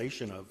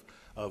violation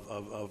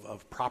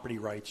of property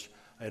rights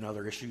and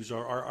other issues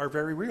are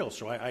very real.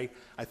 So I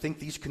think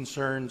these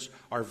concerns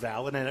are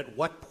valid. And at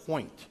what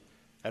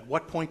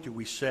point do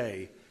we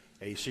say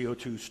a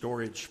CO2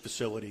 storage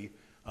facility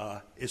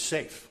is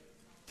safe?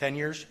 10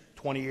 years,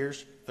 20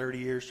 years, 30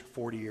 years,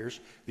 40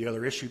 years. The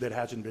other issue that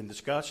hasn't been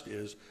discussed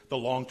is the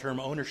long-term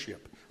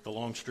ownership, the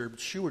long-term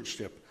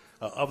stewardship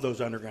of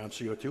those underground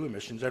CO2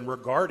 emissions. And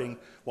regarding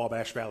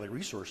Wabash Valley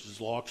Resources,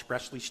 law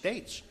expressly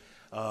states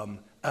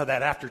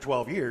that after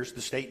 12 years,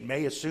 the state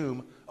may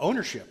assume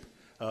ownership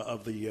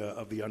of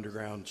the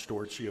underground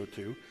stored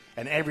CO2.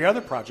 And every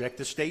other project,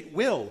 the state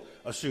will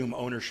assume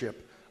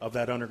ownership of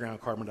that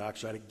underground carbon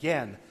dioxide.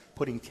 Again,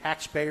 putting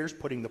taxpayers,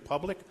 putting the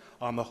public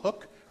on the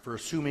hook for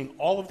assuming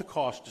all of the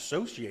costs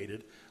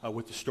associated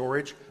with the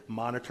storage,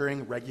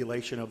 monitoring,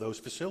 regulation of those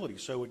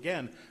facilities. So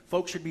again,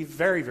 folks should be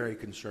very, very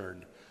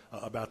concerned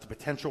about the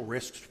potential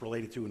risks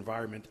related to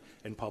environment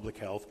and public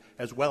health,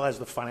 as well as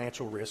the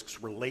financial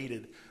risks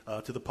related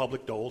to the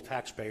public dole,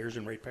 taxpayers,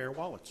 and ratepayer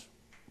wallets.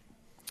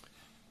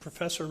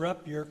 Professor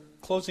Rupp, your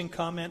closing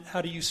comment,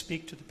 how do you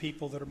speak to the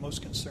people that are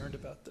most concerned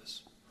about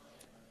this?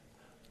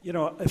 You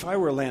know, if I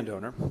were a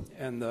landowner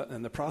and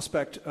the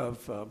prospect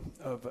of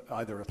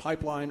either a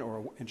pipeline or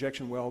an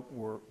injection well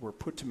were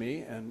put to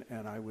me and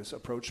I was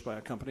approached by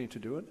a company to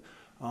do it,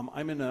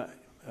 I'm in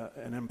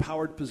an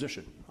empowered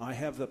position. I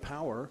have the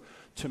power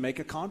to make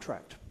a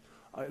contract.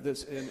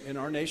 In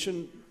our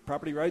nation,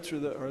 property rights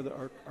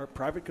are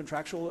private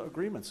contractual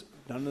agreements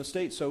done in the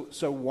state.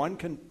 So one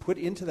can put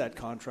into that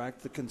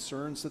contract the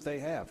concerns that they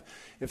have.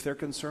 If they're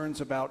concerns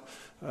about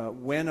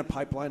when a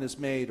pipeline is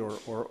made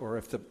or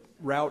if the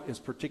route is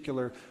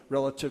particular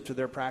relative to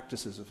their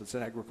practices, if it's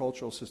an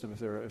agricultural system, if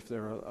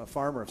they're a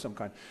farmer of some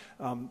kind,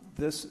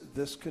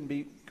 this can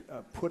be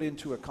put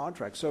into a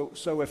contract. So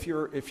if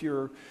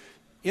you're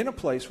in a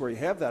place where you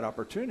have that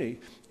opportunity,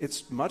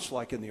 it's much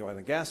like in the oil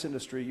and gas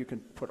industry. You can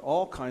put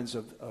all kinds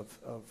of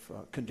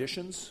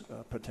conditions,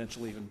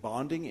 potentially even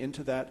bonding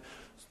into that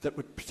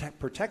would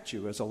protect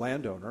you as a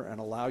landowner and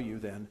allow you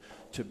then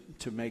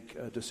to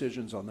make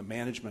decisions on the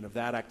management of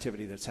that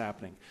activity that's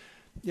happening.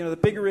 You know, the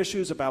bigger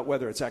issues about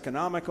whether it's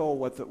economical,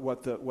 what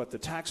the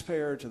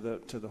taxpayer to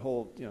the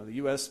whole, you know, the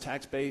U.S.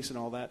 tax base and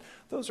all that,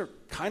 those are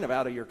kind of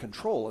out of your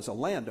control as a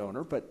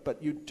landowner, but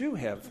you do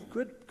have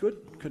good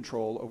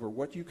control over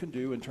what you can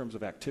do in terms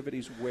of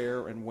activities,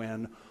 where and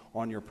when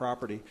on your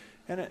property,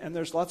 and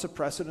there's lots of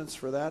precedents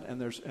for that,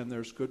 and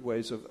there's good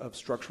ways of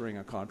structuring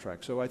a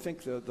contract. So I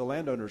think the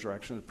landowners are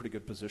actually in a pretty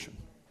good position.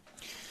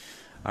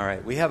 All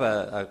right. We have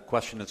a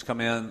question that's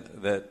come in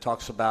that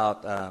talks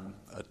about a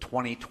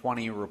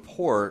 2020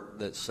 report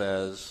that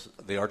says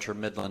the Archer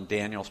Midland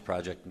Daniels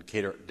project in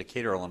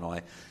Decatur,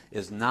 Illinois,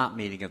 is not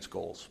meeting its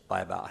goals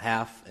by about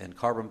half, and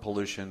carbon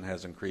pollution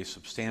has increased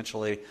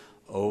substantially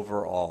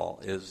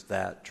overall. Is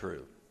that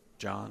true?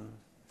 John,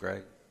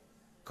 Greg,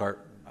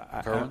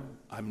 Kerwin?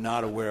 I'm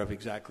not aware of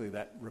exactly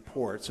that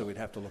report, so we'd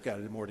have to look at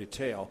it in more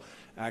detail.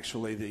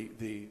 Actually,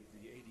 the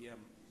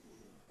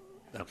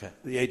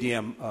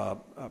ADM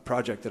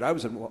project that I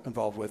was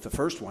involved with, the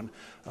first one,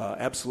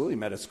 absolutely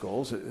met its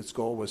goals. Its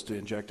goal was to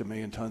inject 1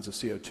 million tons of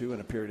CO2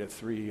 in a period of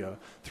three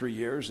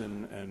years,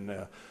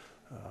 and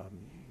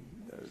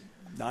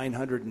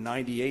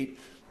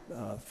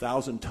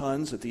 998,000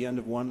 tons at the end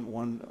of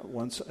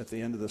once at the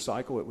end of the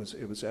cycle. It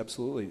was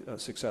absolutely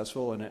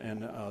successful,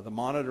 and the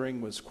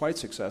monitoring was quite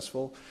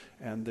successful,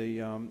 and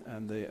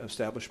the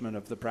establishment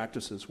of the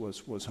practices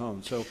was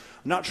honed. So I'm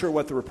not sure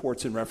what the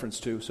report's in reference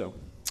to. So,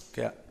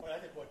 yeah. I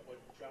think what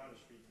John is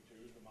speaking to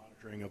is the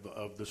monitoring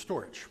of the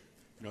storage.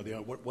 You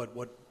know,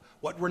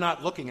 what we're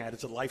not looking at is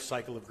the life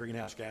cycle of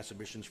greenhouse gas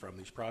emissions from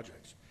these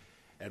projects.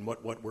 And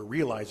what we're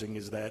realizing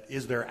is that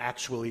is there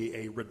actually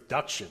a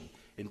reduction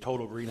in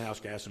total greenhouse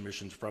gas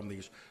emissions from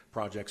these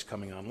projects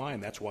coming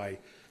online? That's why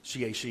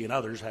CAC and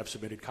others have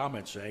submitted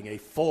comments saying a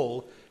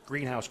full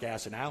greenhouse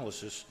gas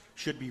analysis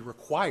should be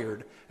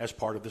required as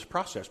part of this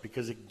process,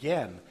 because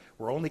again,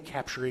 we're only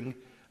capturing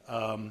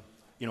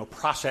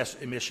process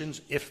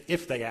emissions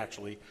if they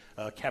actually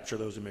capture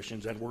those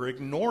emissions, and we're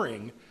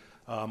ignoring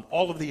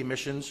all of the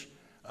emissions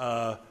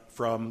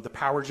from the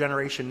power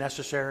generation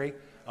necessary,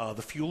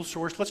 the fuel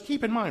source. Let's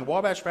keep in mind,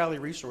 Wabash Valley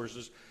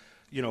Resources,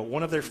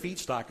 one of their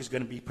feedstock is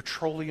going to be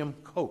petroleum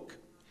coke,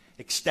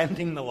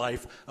 extending the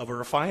life of a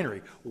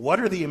refinery. What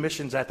are the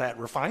emissions at that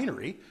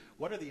refinery?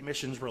 What are the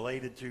emissions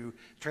related to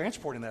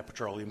transporting that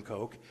petroleum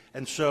coke?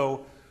 And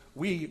so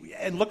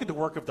and look at the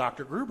work of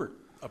Dr. Gruber.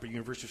 up at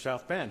University of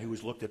South Bend, who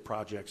has looked at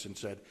projects and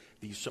said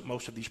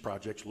most of these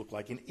projects look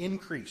like an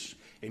increase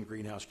in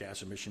greenhouse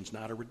gas emissions,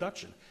 not a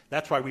reduction.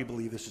 That's why we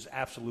believe this is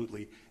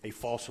absolutely a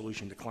false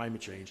solution to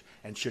climate change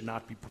and should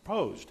not be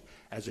proposed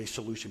as a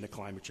solution to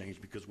climate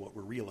change, because what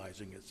we're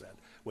realizing is that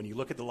when you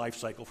look at the life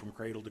cycle from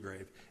cradle to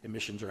grave,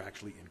 emissions are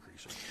actually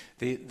increasing.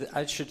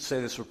 I should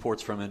say this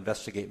report's from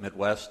Investigate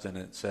Midwest, and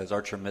it says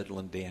Archer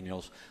Midland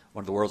Daniels,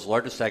 one of the world's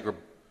largest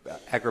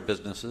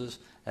agribusinesses,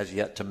 has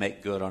yet to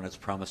make good on its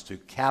promise to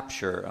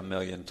capture 1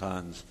 million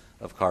tons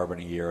of carbon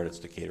a year at its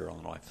Decatur,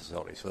 Illinois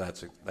facility. So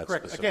that's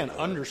correct. Again,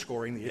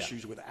 underscoring the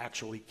issues with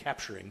actually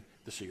capturing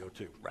the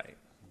CO2. Right.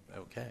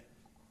 Okay.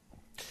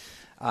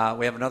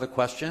 We have another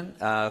question.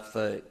 If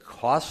the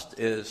cost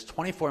is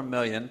 $24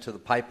 million to the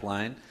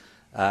pipeline,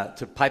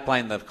 to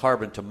pipeline the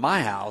carbon to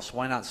my house,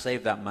 why not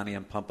save that money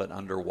and pump it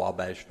under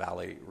Wabash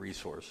Valley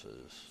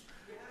Resources?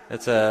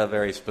 It's a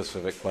very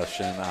specific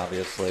question,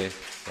 obviously.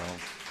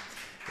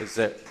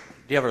 So, do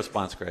you have a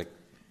response, Greg?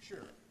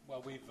 Sure.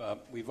 Well,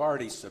 we've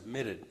already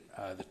submitted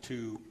the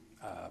two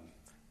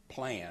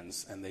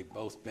plans, and they've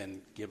both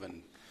been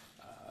given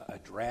a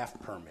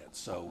draft permit.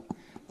 So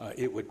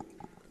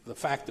the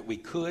fact that we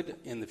could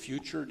in the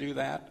future do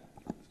that,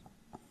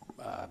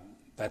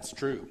 that's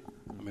true.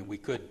 I mean, we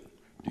could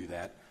do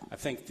that. I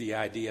think the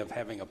idea of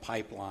having a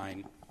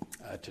pipeline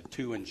to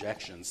 2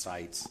 injection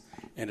sites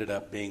ended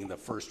up being the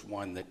first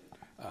one that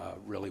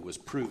really was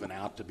proven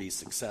out to be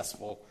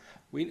successful.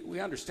 We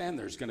understand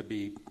there's going to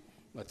be,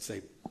 let's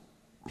say,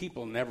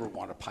 people never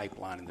want a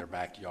pipeline in their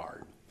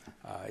backyard.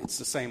 It's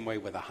the same way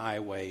with a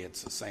highway.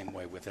 It's the same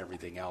way with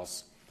everything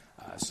else.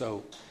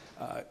 So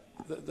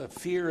the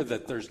fear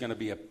that there's going to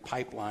be a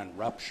pipeline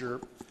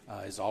rupture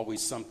is always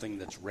something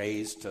that's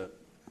raised to,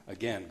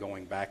 again,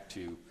 going back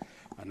to,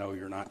 I know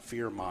you're not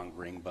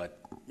fear-mongering, but,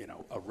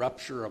 a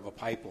rupture of a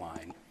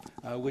pipeline,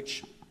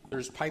 which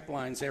there's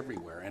pipelines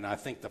everywhere. And I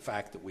think the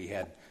fact that we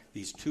had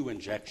these 2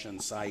 injection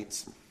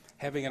sites,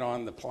 having it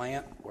on the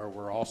plant where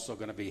we're also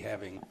going to be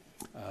having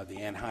the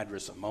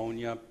anhydrous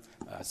ammonia,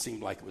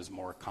 seemed like it was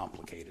more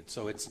complicated.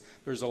 So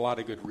there's a lot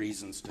of good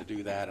reasons to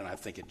do that, and I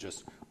think it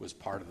just was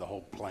part of the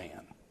whole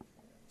plan.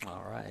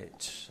 All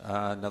right.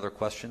 Another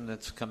question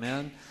that's come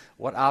in.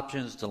 What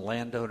options do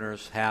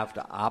landowners have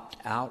to opt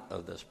out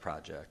of this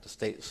project? The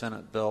state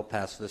Senate bill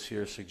passed this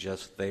year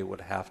suggests they would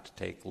have to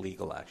take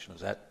legal action.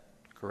 Is that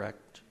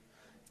correct?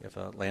 If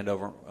a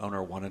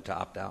landowner wanted to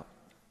opt out?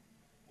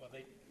 Well,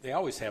 they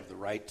always have the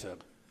right to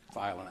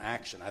file an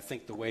action. I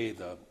think the way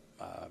the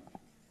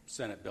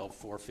Senate Bill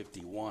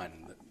 451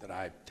 that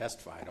I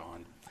testified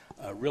on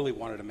really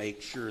wanted to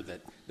make sure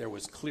that there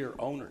was clear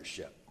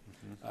ownership.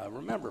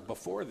 Remember,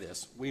 before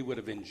this, we would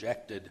have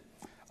injected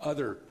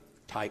other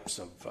types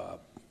of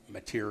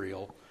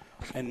material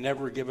and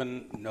never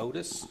given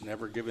notice,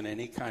 never given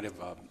any kind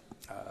of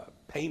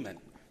payment.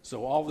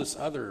 So all this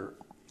other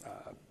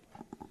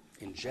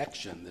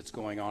injection that's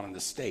going on in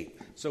the state.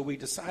 So we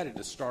decided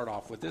to start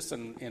off with this,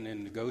 and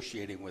in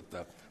negotiating with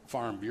the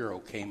Farm Bureau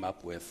came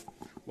up with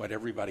what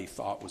everybody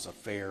thought was a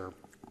fair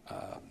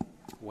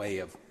way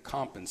of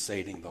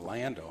compensating the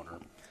landowner.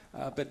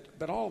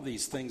 But all of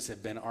these things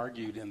have been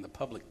argued in the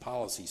public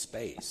policy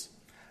space.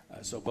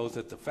 So both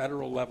at the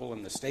federal level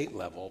and the state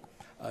level,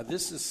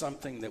 this is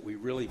something that we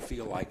really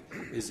feel like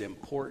is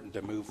important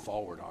to move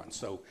forward on.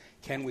 So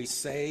can we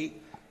say,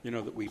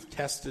 that we've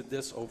tested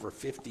this over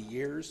 50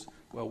 years?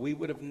 Well, we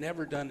would have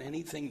never done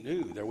anything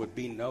new. There would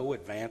be no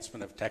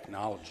advancement of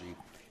technology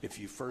if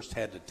you first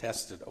had to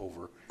test it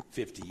over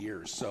 50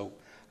 years. So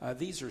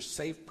these are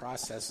safe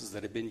processes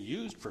that have been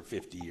used for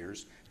 50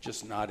 years,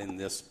 just not in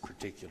this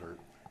particular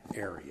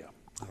area.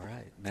 All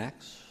right.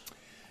 Max?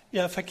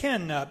 Yeah, if I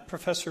can,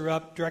 Professor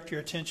Rupp, direct your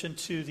attention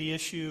to the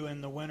issue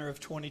in the winter of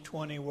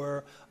 2020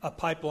 where a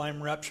pipeline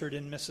ruptured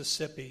in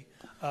Mississippi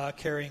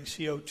carrying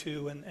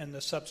CO2 and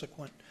the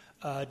subsequent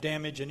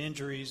damage and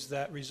injuries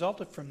that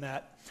resulted from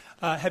that.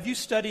 Have you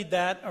studied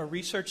that or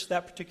researched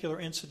that particular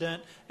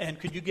incident? And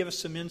could you give us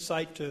some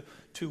insight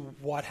to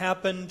what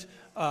happened,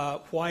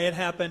 why it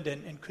happened,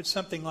 and could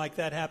something like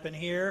that happen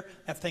here?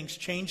 Have things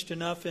changed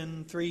enough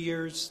in 3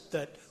 years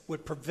that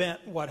would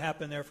prevent what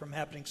happened there from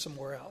happening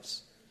somewhere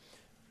else?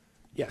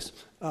 Yes.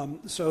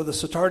 So the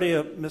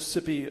Satardia,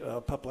 Mississippi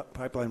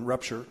pipeline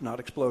rupture, not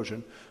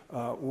explosion,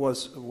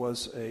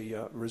 was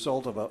a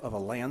result of a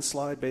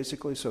landslide,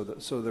 basically. So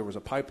there was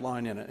a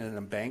pipeline and an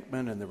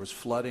embankment, and there was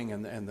flooding,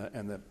 and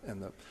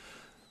the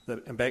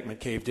embankment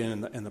caved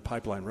in, and the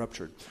pipeline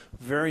ruptured.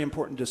 Very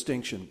important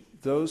distinction.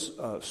 Those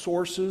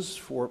sources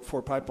for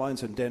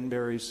pipelines in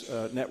Denbury's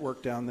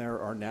network down there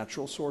are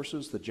natural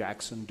sources. The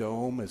Jackson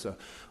Dome is a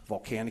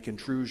volcanic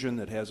intrusion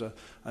that has a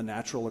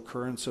natural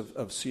occurrence of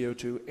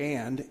CO2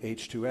 and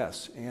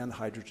H2S and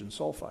hydrogen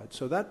sulfide.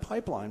 So that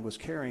pipeline was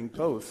carrying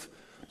both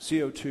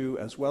CO2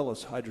 as well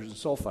as hydrogen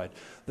sulfide.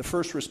 The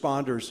first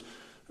responders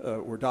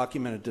were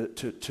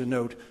documented to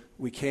note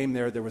we came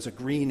there was a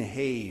green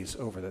haze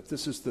over that.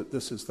 This is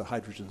the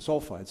hydrogen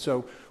sulfide.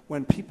 So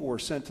when people were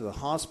sent to the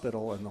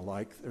hospital and the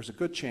like, there's a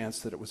good chance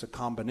that it was a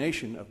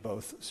combination of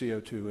both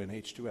CO2 and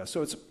H2S.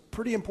 So it's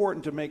pretty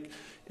important to make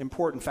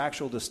important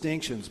factual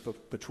distinctions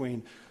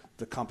between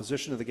the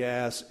composition of the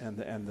gas and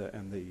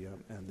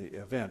the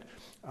event.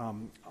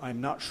 I'm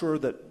not sure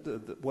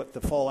that what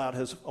the fallout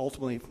has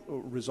ultimately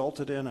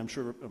resulted in. I'm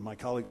sure my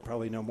colleague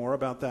probably know more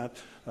about that.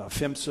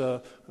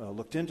 PHMSA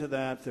looked into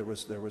that. There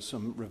was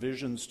some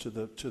revisions to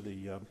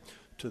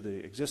the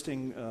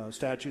existing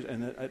statutes,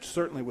 and it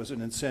certainly was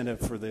an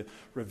incentive for the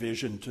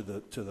revision to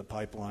the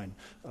pipeline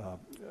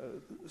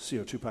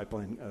CO2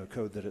 pipeline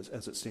code that is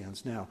as it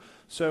stands now.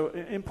 So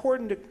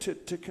important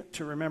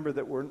to remember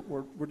that we're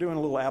doing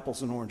a little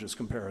apples and oranges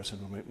comparison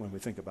when we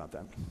think about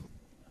that.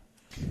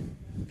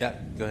 Yeah,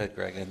 go ahead,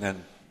 Greg, and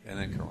then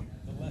Kerwin.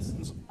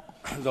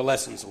 The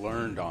lessons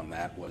learned on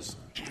that was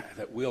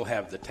that we'll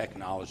have the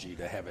technology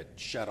to have it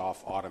shut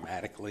off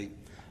automatically.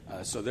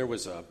 So there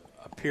was a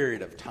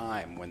period of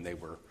time when they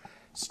were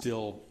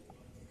still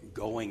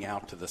going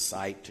out to the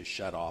site to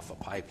shut off a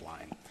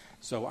pipeline.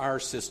 So our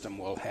system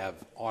will have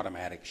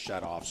automatic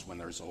shutoffs when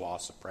there's a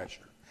loss of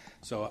pressure.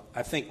 So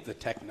I think the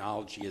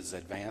technology is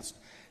advanced,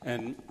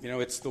 and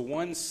it's the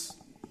one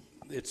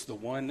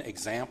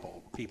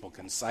example people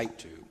can cite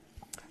to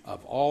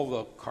of all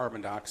the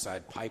carbon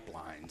dioxide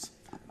pipelines.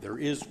 There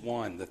is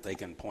one that they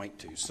can point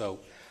to. So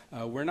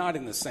we're not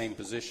in the same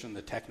position.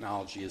 The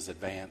technology is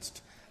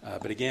advanced,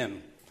 but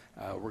again,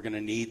 we're going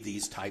to need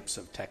these types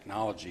of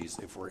technologies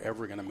if we're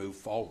ever going to move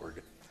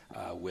forward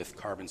with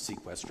carbon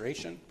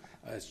sequestration.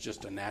 It's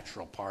just a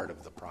natural part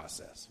of the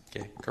process.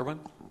 Okay, Kerwin?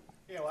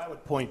 Yeah, well, I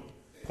would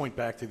point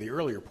back to the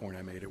earlier point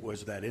I made. It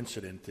was that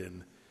incident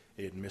in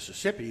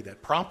Mississippi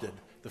that prompted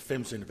the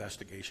PHMSA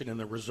investigation, and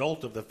the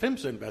result of the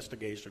PHMSA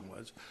investigation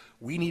was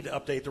we need to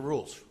update the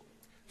rules.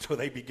 So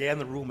they began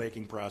the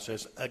rulemaking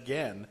process.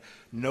 Again,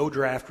 no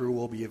draft rule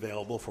will be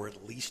available for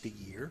at least a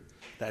year.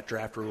 That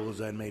draft rule is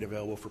then made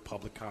available for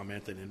public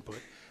comment and input.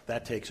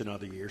 That takes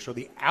another year. So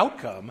the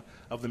outcome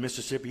of the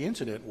Mississippi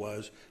incident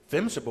was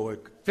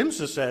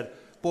PHMSA said,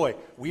 boy,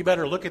 we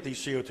better look at these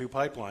CO2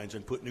 pipelines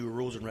and put new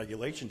rules and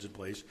regulations in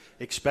place,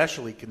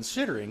 especially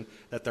considering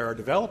that there are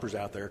developers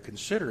out there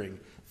considering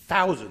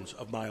thousands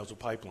of miles of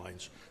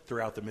pipelines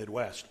throughout the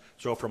Midwest.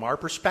 So from our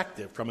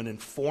perspective, from an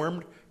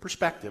informed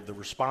perspective, the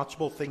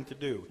responsible thing to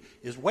do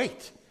is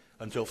wait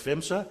until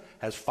PHMSA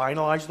has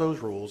finalized those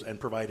rules and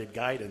provided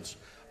guidance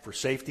for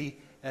safety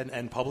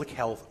and public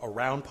health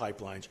around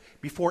pipelines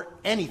before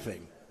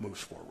anything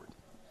moves forward.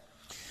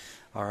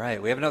 All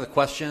right, we have another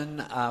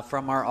question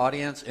from our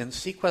audience. In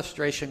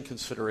sequestration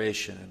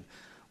consideration,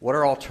 what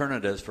are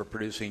alternatives for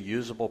producing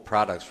usable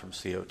products from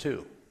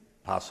CO2?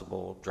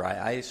 Possible dry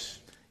ice,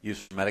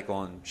 use for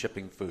medical and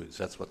shipping foods.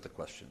 That's what the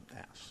question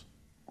asks.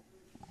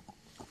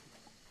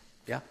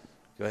 Yeah,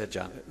 go ahead,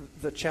 John.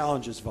 The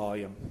challenge is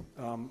volume.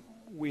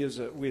 We as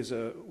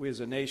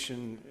a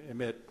nation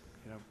emit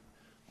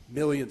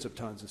millions of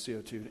tons of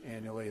CO2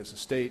 annually. As a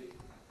state,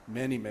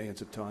 many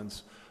millions of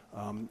tons.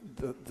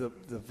 The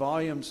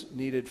volumes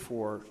needed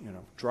for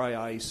dry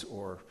ice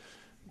or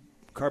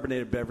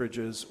carbonated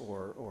beverages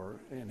or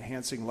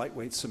enhancing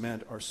lightweight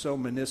cement are so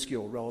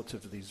minuscule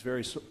relative to these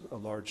very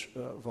large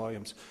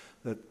volumes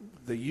that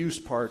the use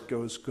part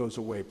goes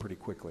away pretty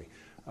quickly.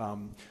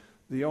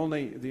 The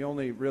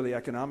only really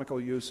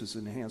economical use is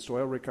enhanced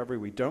oil recovery.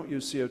 We don't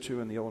use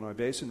CO2 in the Illinois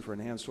Basin for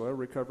enhanced oil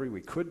recovery.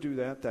 We could do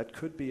that. That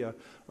could be a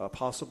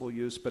possible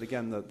use, but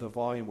again, the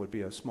volume would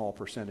be a small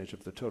percentage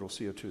of the total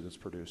CO2 that's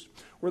produced.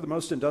 We're the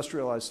most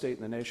industrialized state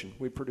in the nation.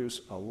 We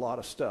produce a lot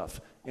of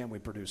stuff, and we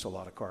produce a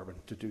lot of carbon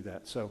to do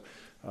that. So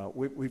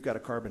we've got a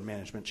carbon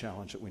management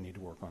challenge that we need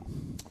to work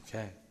on.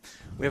 Okay.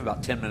 We have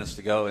about 10 minutes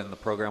to go in the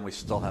program. We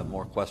still have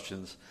more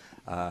questions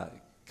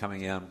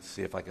coming in. Let's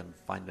see if I can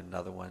find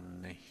another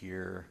one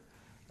here.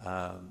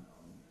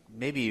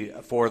 Maybe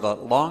for the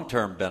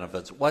long-term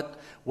benefits,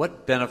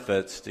 what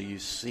benefits do you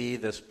see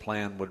this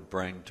plan would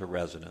bring to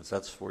residents?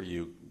 That's for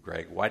you,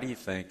 Greg. Why do you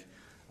think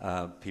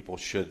people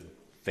should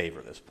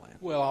favor this plan?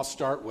 Well, I'll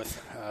start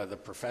with the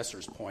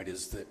professor's point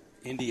is that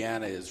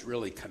Indiana is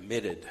really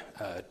committed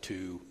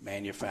to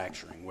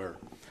manufacturing. We're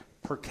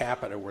per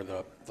capita, we're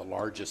the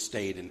largest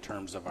state in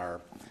terms of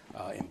our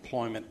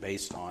employment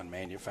based on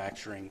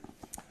manufacturing.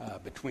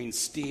 Between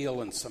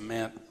steel and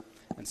cement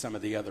and some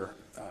of the other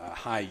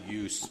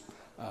high-use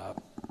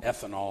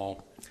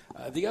ethanol.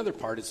 The other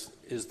part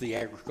is the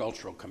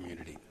agricultural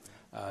community.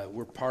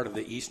 We're part of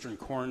the Eastern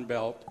Corn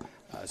Belt,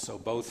 so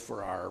both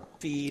for our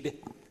feed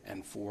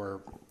and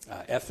for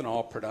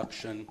ethanol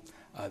production,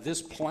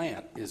 this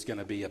plant is going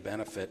to be a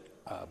benefit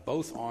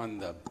both on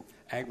the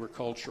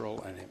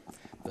agricultural and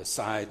the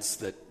sides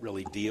that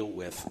really deal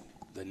with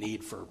the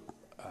need for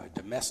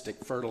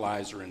domestic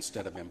fertilizer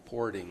instead of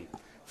importing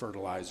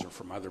fertilizer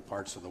from other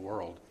parts of the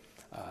world.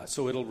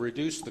 So it'll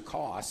reduce the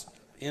cost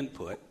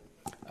input.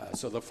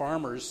 So the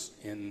farmers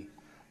in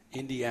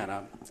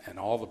Indiana and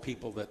all the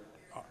people that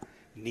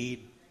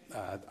need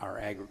our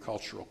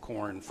agricultural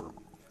corn for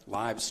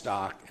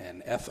livestock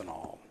and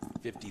ethanol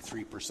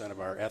 53% of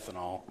our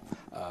ethanol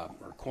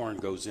or corn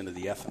goes into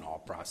the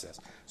ethanol process.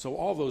 So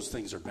all those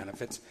things are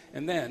benefits.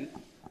 And then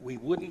we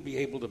wouldn't be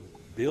able to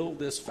build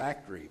this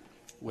factory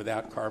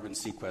without carbon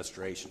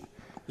sequestration.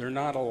 They're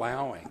not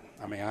allowing.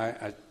 I mean,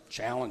 I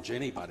challenge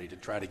anybody to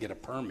try to get a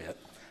permit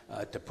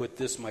to put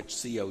this much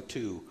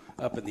CO2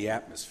 up in the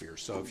atmosphere.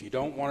 So if you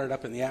don't want it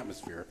up in the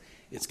atmosphere,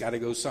 it's got to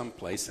go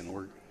someplace,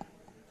 and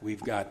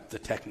we've got the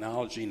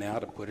technology now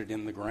to put it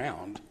in the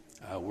ground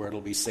where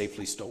it'll be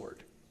safely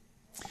stored.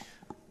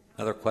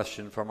 Another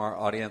question from our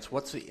audience.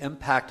 What's the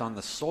impact on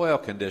the soil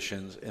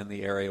conditions in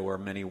the area where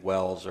many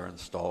wells are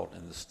installed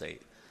in the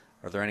state?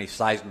 Are there any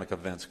seismic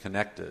events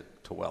connected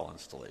to well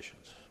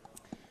installations?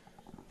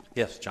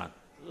 Yes, John.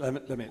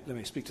 Let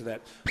me speak to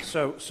that.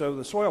 So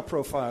the soil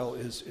profile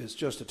is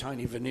just a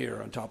tiny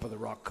veneer on top of the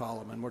rock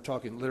column, and we're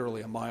talking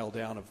literally a mile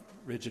down of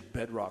rigid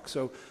bedrock.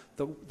 So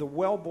the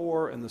well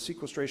bore and the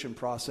sequestration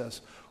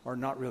process are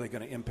not really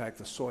going to impact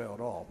the soil at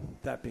all.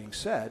 That being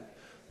said,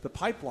 the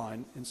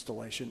pipeline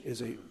installation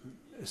is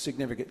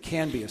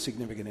can be a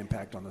significant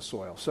impact on the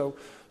soil.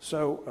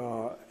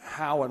 So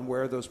how and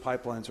where those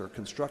pipelines are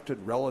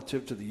constructed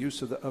relative to the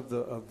use of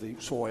the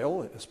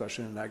soil,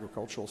 especially in an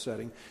agricultural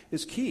setting,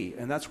 is key.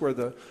 And that's where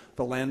the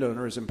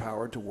landowner is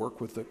empowered to work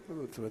with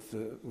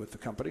the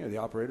company or the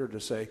operator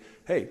to say,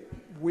 hey,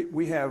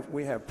 we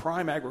have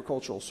prime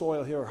agricultural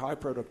soil here, high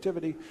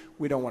productivity.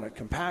 We don't want it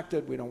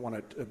compacted. We don't want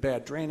it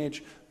bad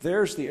drainage.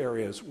 There's the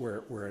areas where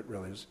it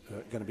really is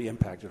going to be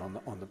impacted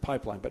on the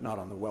pipeline, but not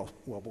on the well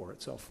bore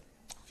itself.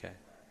 Okay.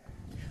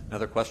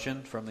 Another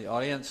question from the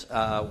audience.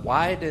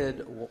 Why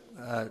did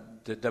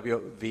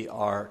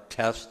WVR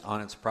test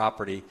on its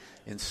property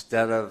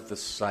instead of the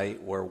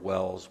site where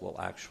wells will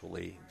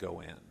actually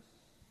go in?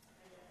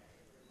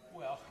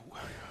 Well,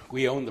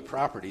 we own the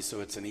property,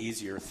 so it's an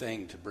easier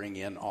thing to bring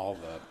in all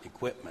the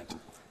equipment.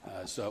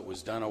 So it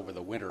was done over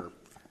the winter,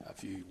 a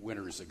few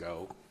winters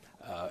ago.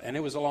 And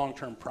it was a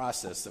long-term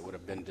process that would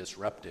have been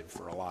disruptive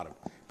for a lot of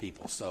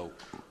people. So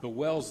the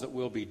wells that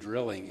we'll be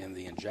drilling in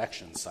the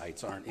injection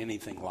sites aren't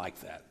anything like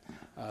that.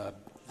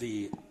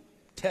 The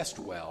test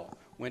well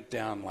went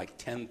down like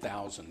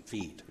 10,000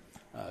 feet.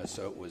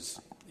 So it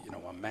was,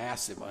 a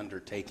massive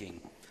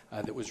undertaking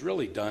that was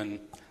really done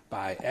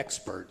by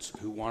experts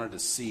who wanted to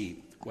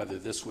see whether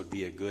this would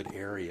be a good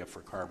area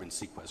for carbon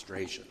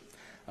sequestration.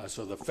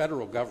 So the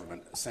federal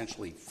government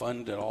essentially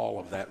funded all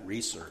of that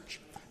research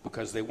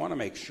because they want to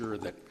make sure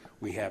that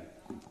we have,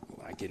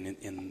 like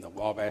in the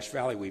Wabash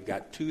Valley, we've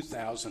got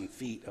 2,000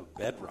 feet of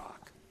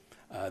bedrock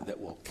that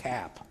will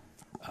cap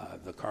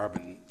the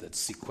carbon that's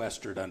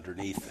sequestered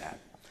underneath that.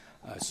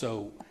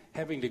 So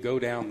having to go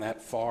down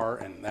that far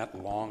and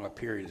that long a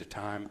period of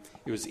time,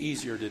 it was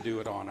easier to do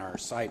it on our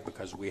site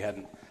because we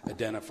hadn't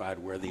identified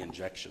where the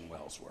injection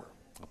wells were.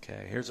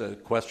 Okay, here's a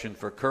question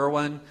for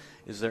Kerwin.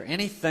 Is there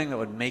anything that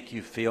would make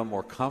you feel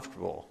more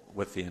comfortable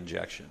with the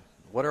injection?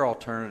 What are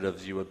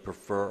alternatives you would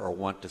prefer or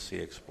want to see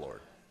explored?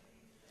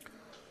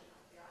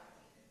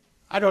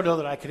 I don't know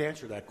that I could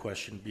answer that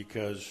question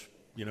because,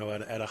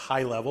 at a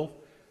high level,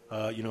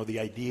 the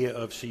idea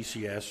of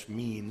CCS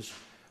means,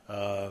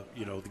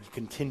 the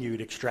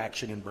continued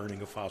extraction and burning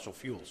of fossil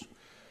fuels.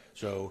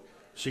 So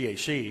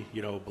CAC,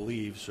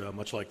 believes,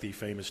 much like the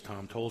famous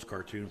Tom Tolles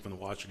cartoon from the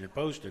Washington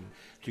Post in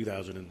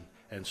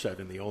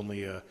 2007,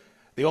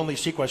 the only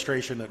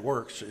sequestration that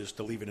works is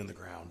to leave it in the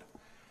ground.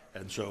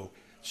 And so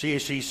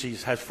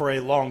CAC has for a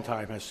long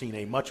time seen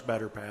a much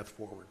better path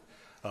forward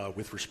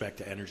with respect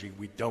to energy.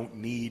 We don't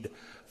need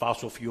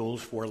fossil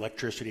fuels for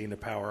electricity and to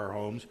power our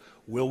homes.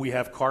 Will we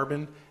have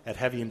carbon at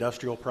heavy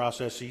industrial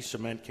processes,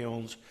 cement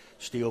kilns,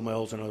 steel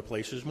mills, and other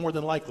places? More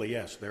than likely,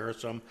 yes. There are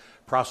some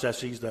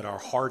processes that are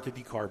hard to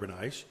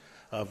decarbonize,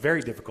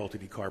 very difficult to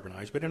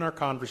decarbonize. But in our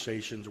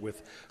conversations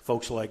with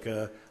folks like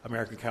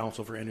American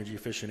Council for Energy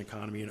Efficient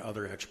Economy and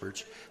other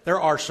experts, there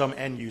are some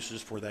end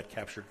uses for that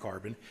captured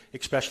carbon,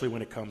 especially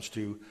when it comes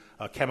to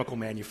chemical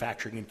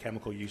manufacturing and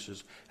chemical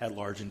uses at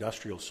large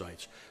industrial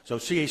sites. So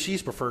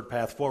CAC's preferred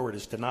path forward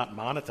is to not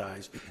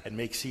monetize and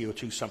make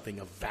CO2 something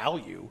of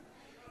value,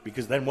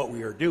 because then what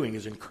we are doing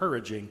is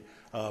encouraging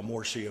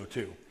more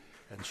CO2.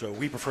 And so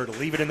we prefer to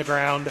leave it in the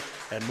ground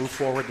and move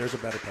forward. There's a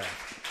better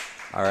path.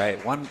 All right.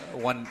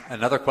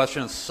 Another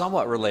question is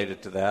somewhat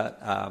related to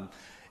that.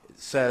 It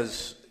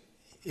says,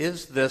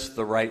 is this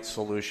the right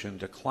solution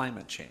to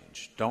climate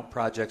change? Don't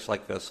projects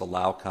like this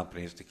allow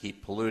companies to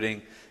keep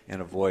polluting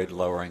and avoid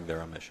lowering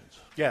their emissions?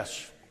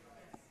 Yes.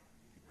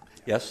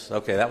 Yes?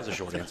 Okay, that was a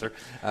short answer.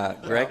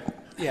 Greg?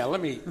 Yeah,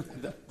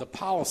 the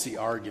policy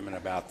argument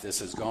about this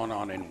has gone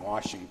on in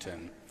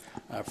Washington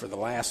for the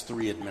last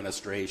 3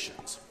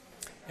 administrations.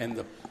 And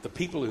the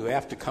people who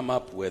have to come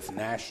up with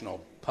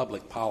national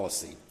public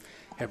policy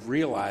have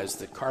realized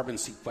that carbon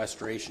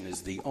sequestration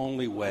is the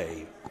only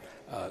way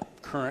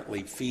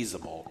currently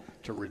feasible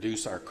to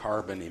reduce our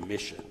carbon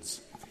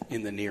emissions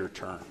in the near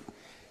term.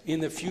 In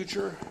the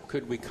future,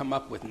 could we come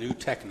up with new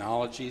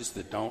technologies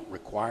that don't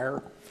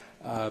require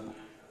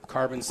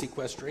carbon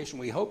sequestration?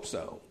 We hope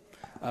so.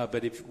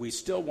 But if we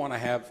still want to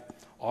have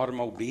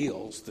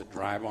automobiles that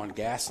drive on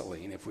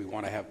gasoline, if we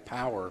want to have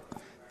power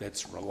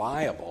that's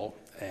reliable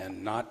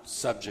and not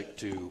subject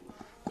to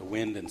the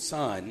wind and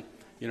sun,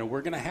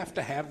 we're going to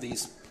have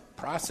these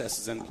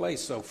processes in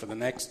place. So for the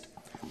next,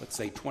 let's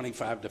say,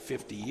 25 to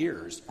 50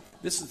 years,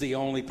 this is the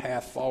only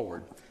path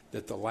forward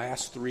that the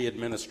last 3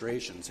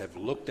 administrations have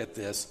looked at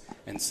this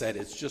and said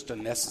it's just a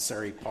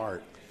necessary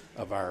part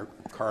of our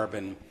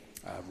carbon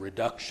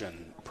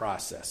reduction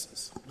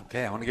processes.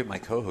 Okay, I want to give my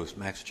co-host,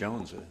 Max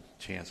Jones,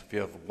 a chance. If you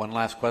have one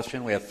last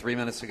question, we have 3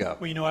 minutes to go.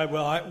 Well, I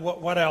will.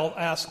 What I'll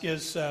ask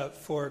is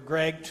for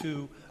Greg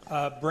to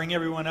bring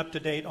everyone up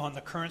to date on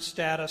the current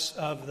status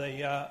of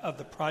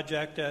the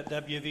project at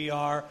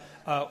WVR.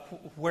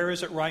 Where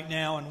is it right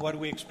now, and what do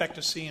we expect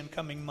to see in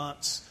coming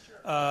months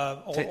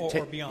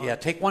or beyond? Yeah,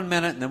 take 1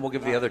 minute, and then we'll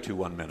give the other 2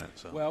 1 minute.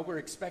 So. Well, we're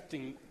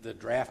expecting the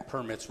draft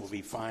permits will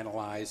be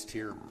finalized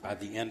here by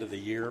the end of the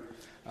year.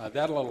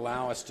 That'll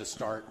allow us to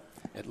start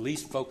at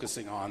least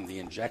focusing on the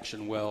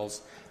injection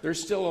wells.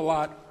 There's still a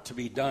lot to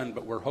be done,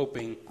 but we're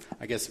hoping,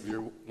 I guess if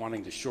you're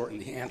wanting to shorten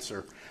the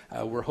answer,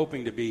 we're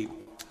hoping to be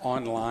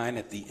online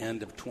at the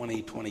end of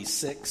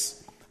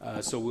 2026.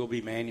 So we'll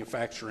be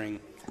manufacturing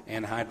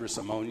anhydrous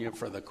ammonia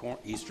for the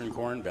Eastern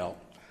Corn Belt,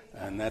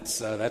 and that's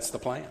the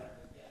plan.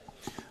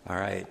 All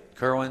right.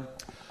 Kerwin,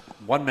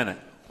 1 minute.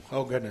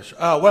 Oh, goodness.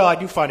 Well, I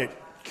do find it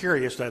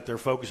curious that they're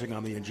focusing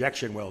on the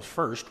injection wells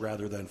first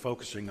rather than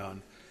focusing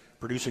on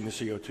producing the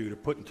CO2 to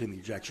put into the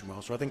injection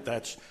well. So I think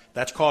that's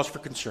cause for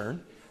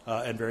concern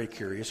and very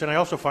curious. And I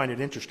also find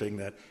it interesting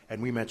that,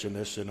 and we mentioned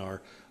this in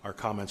our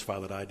comments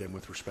file at IDEM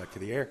with respect to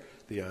the air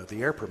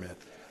permit.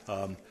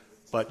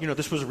 But,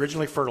 this was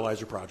originally a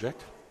fertilizer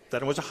project.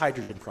 Then it was a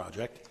hydrogen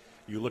project.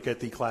 You look at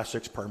the Class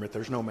 6 permit,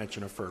 there's no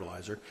mention of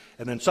fertilizer.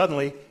 And then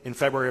suddenly, in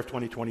February of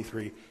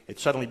 2023, it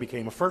suddenly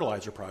became a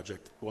fertilizer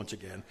project once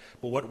again.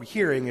 But what we're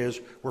hearing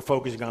is we're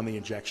focusing on the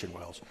injection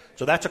wells.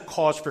 So that's a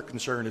cause for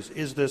concern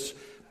is this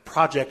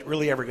project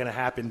really ever going to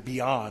happen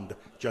beyond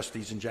just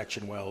these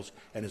injection wells?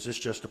 And is this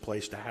just a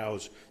place to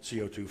house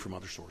CO2 from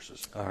other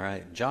sources? All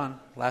right. John,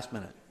 last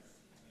minute.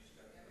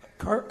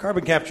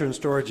 Carbon capture and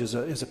storage is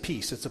a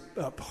piece. It's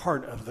a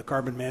part of the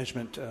carbon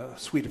management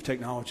suite of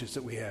technologies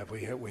that we have.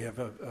 We have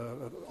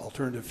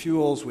alternative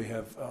fuels. We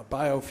have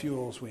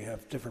biofuels. We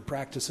have different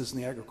practices in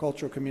the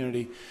agricultural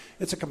community.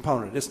 It's a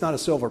component. It's not a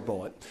silver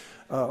bullet.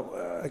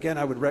 Again,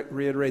 I would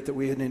reiterate that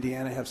we in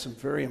Indiana have some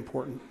very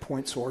important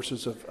point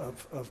sources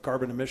of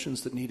carbon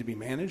emissions that need to be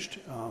managed,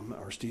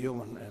 our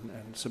steel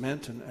and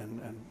cement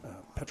and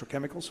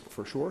petrochemicals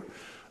for sure.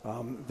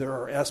 There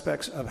are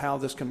aspects of how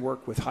this can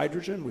work with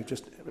hydrogen. We've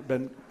just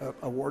been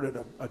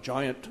awarded a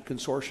giant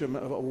consortium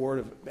award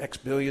of X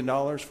billion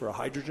dollars for a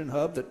hydrogen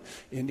hub that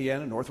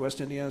Northwest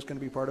Indiana is going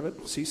to be part of it.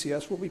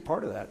 CCS will be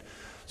part of that.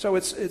 So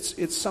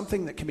it's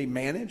something that can be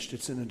managed.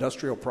 It's an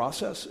industrial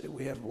process.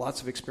 We have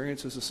lots of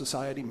experience as a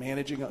society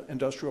managing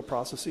industrial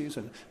processes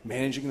and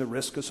managing the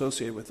risk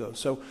associated with those.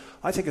 So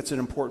I think it's an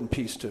important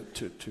piece to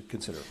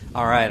consider.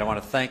 All right. I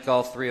want to thank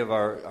all 3 of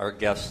our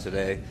guests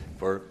today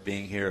for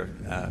being here.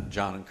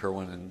 John and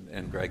Kerwin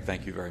and Greg,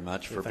 thank you very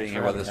much for being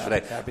here with us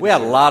today. We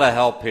had a lot of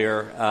help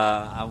here.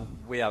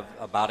 We have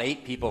about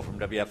 8 people from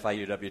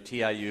WFIU,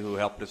 WTIU who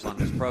helped us on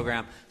this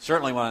program.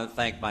 Certainly want to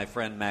thank my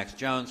friend Max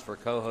Jones for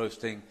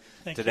co-hosting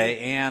today,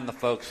 and the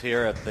folks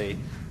here at the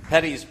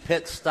Petty's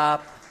Pit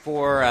Stop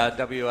for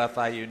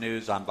WFIU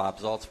News. I'm Bob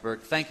Zaltzberg.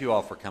 Thank you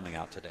all for coming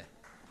out today.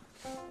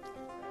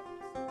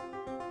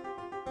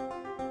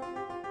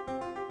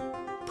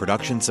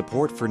 Production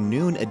support for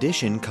Noon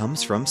Edition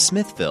comes from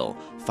Smithville,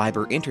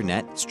 fiber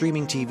internet,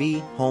 streaming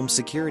TV, home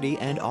security,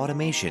 and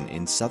automation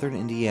in southern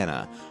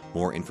Indiana.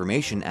 More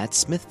information at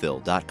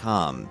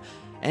smithville.com.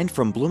 And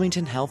from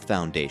Bloomington Health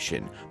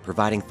Foundation,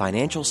 providing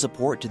financial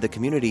support to the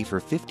community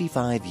for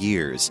 55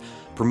 years,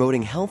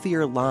 promoting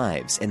healthier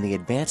lives and the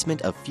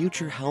advancement of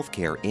future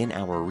healthcare in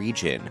our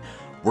region,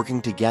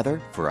 working together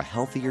for a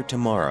healthier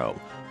tomorrow.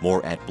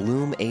 More at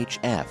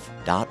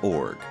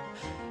bloomhf.org.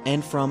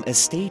 And from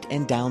Estate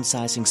and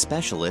Downsizing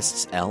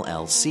Specialists,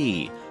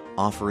 LLC,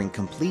 offering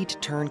complete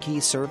turnkey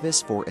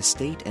service for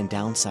estate and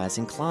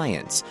downsizing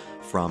clients,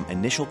 from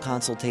initial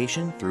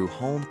consultation through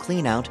home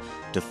cleanout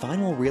to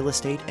final real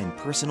estate and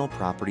personal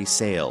property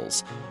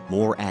sales.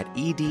 More at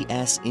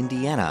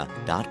edsindiana.com.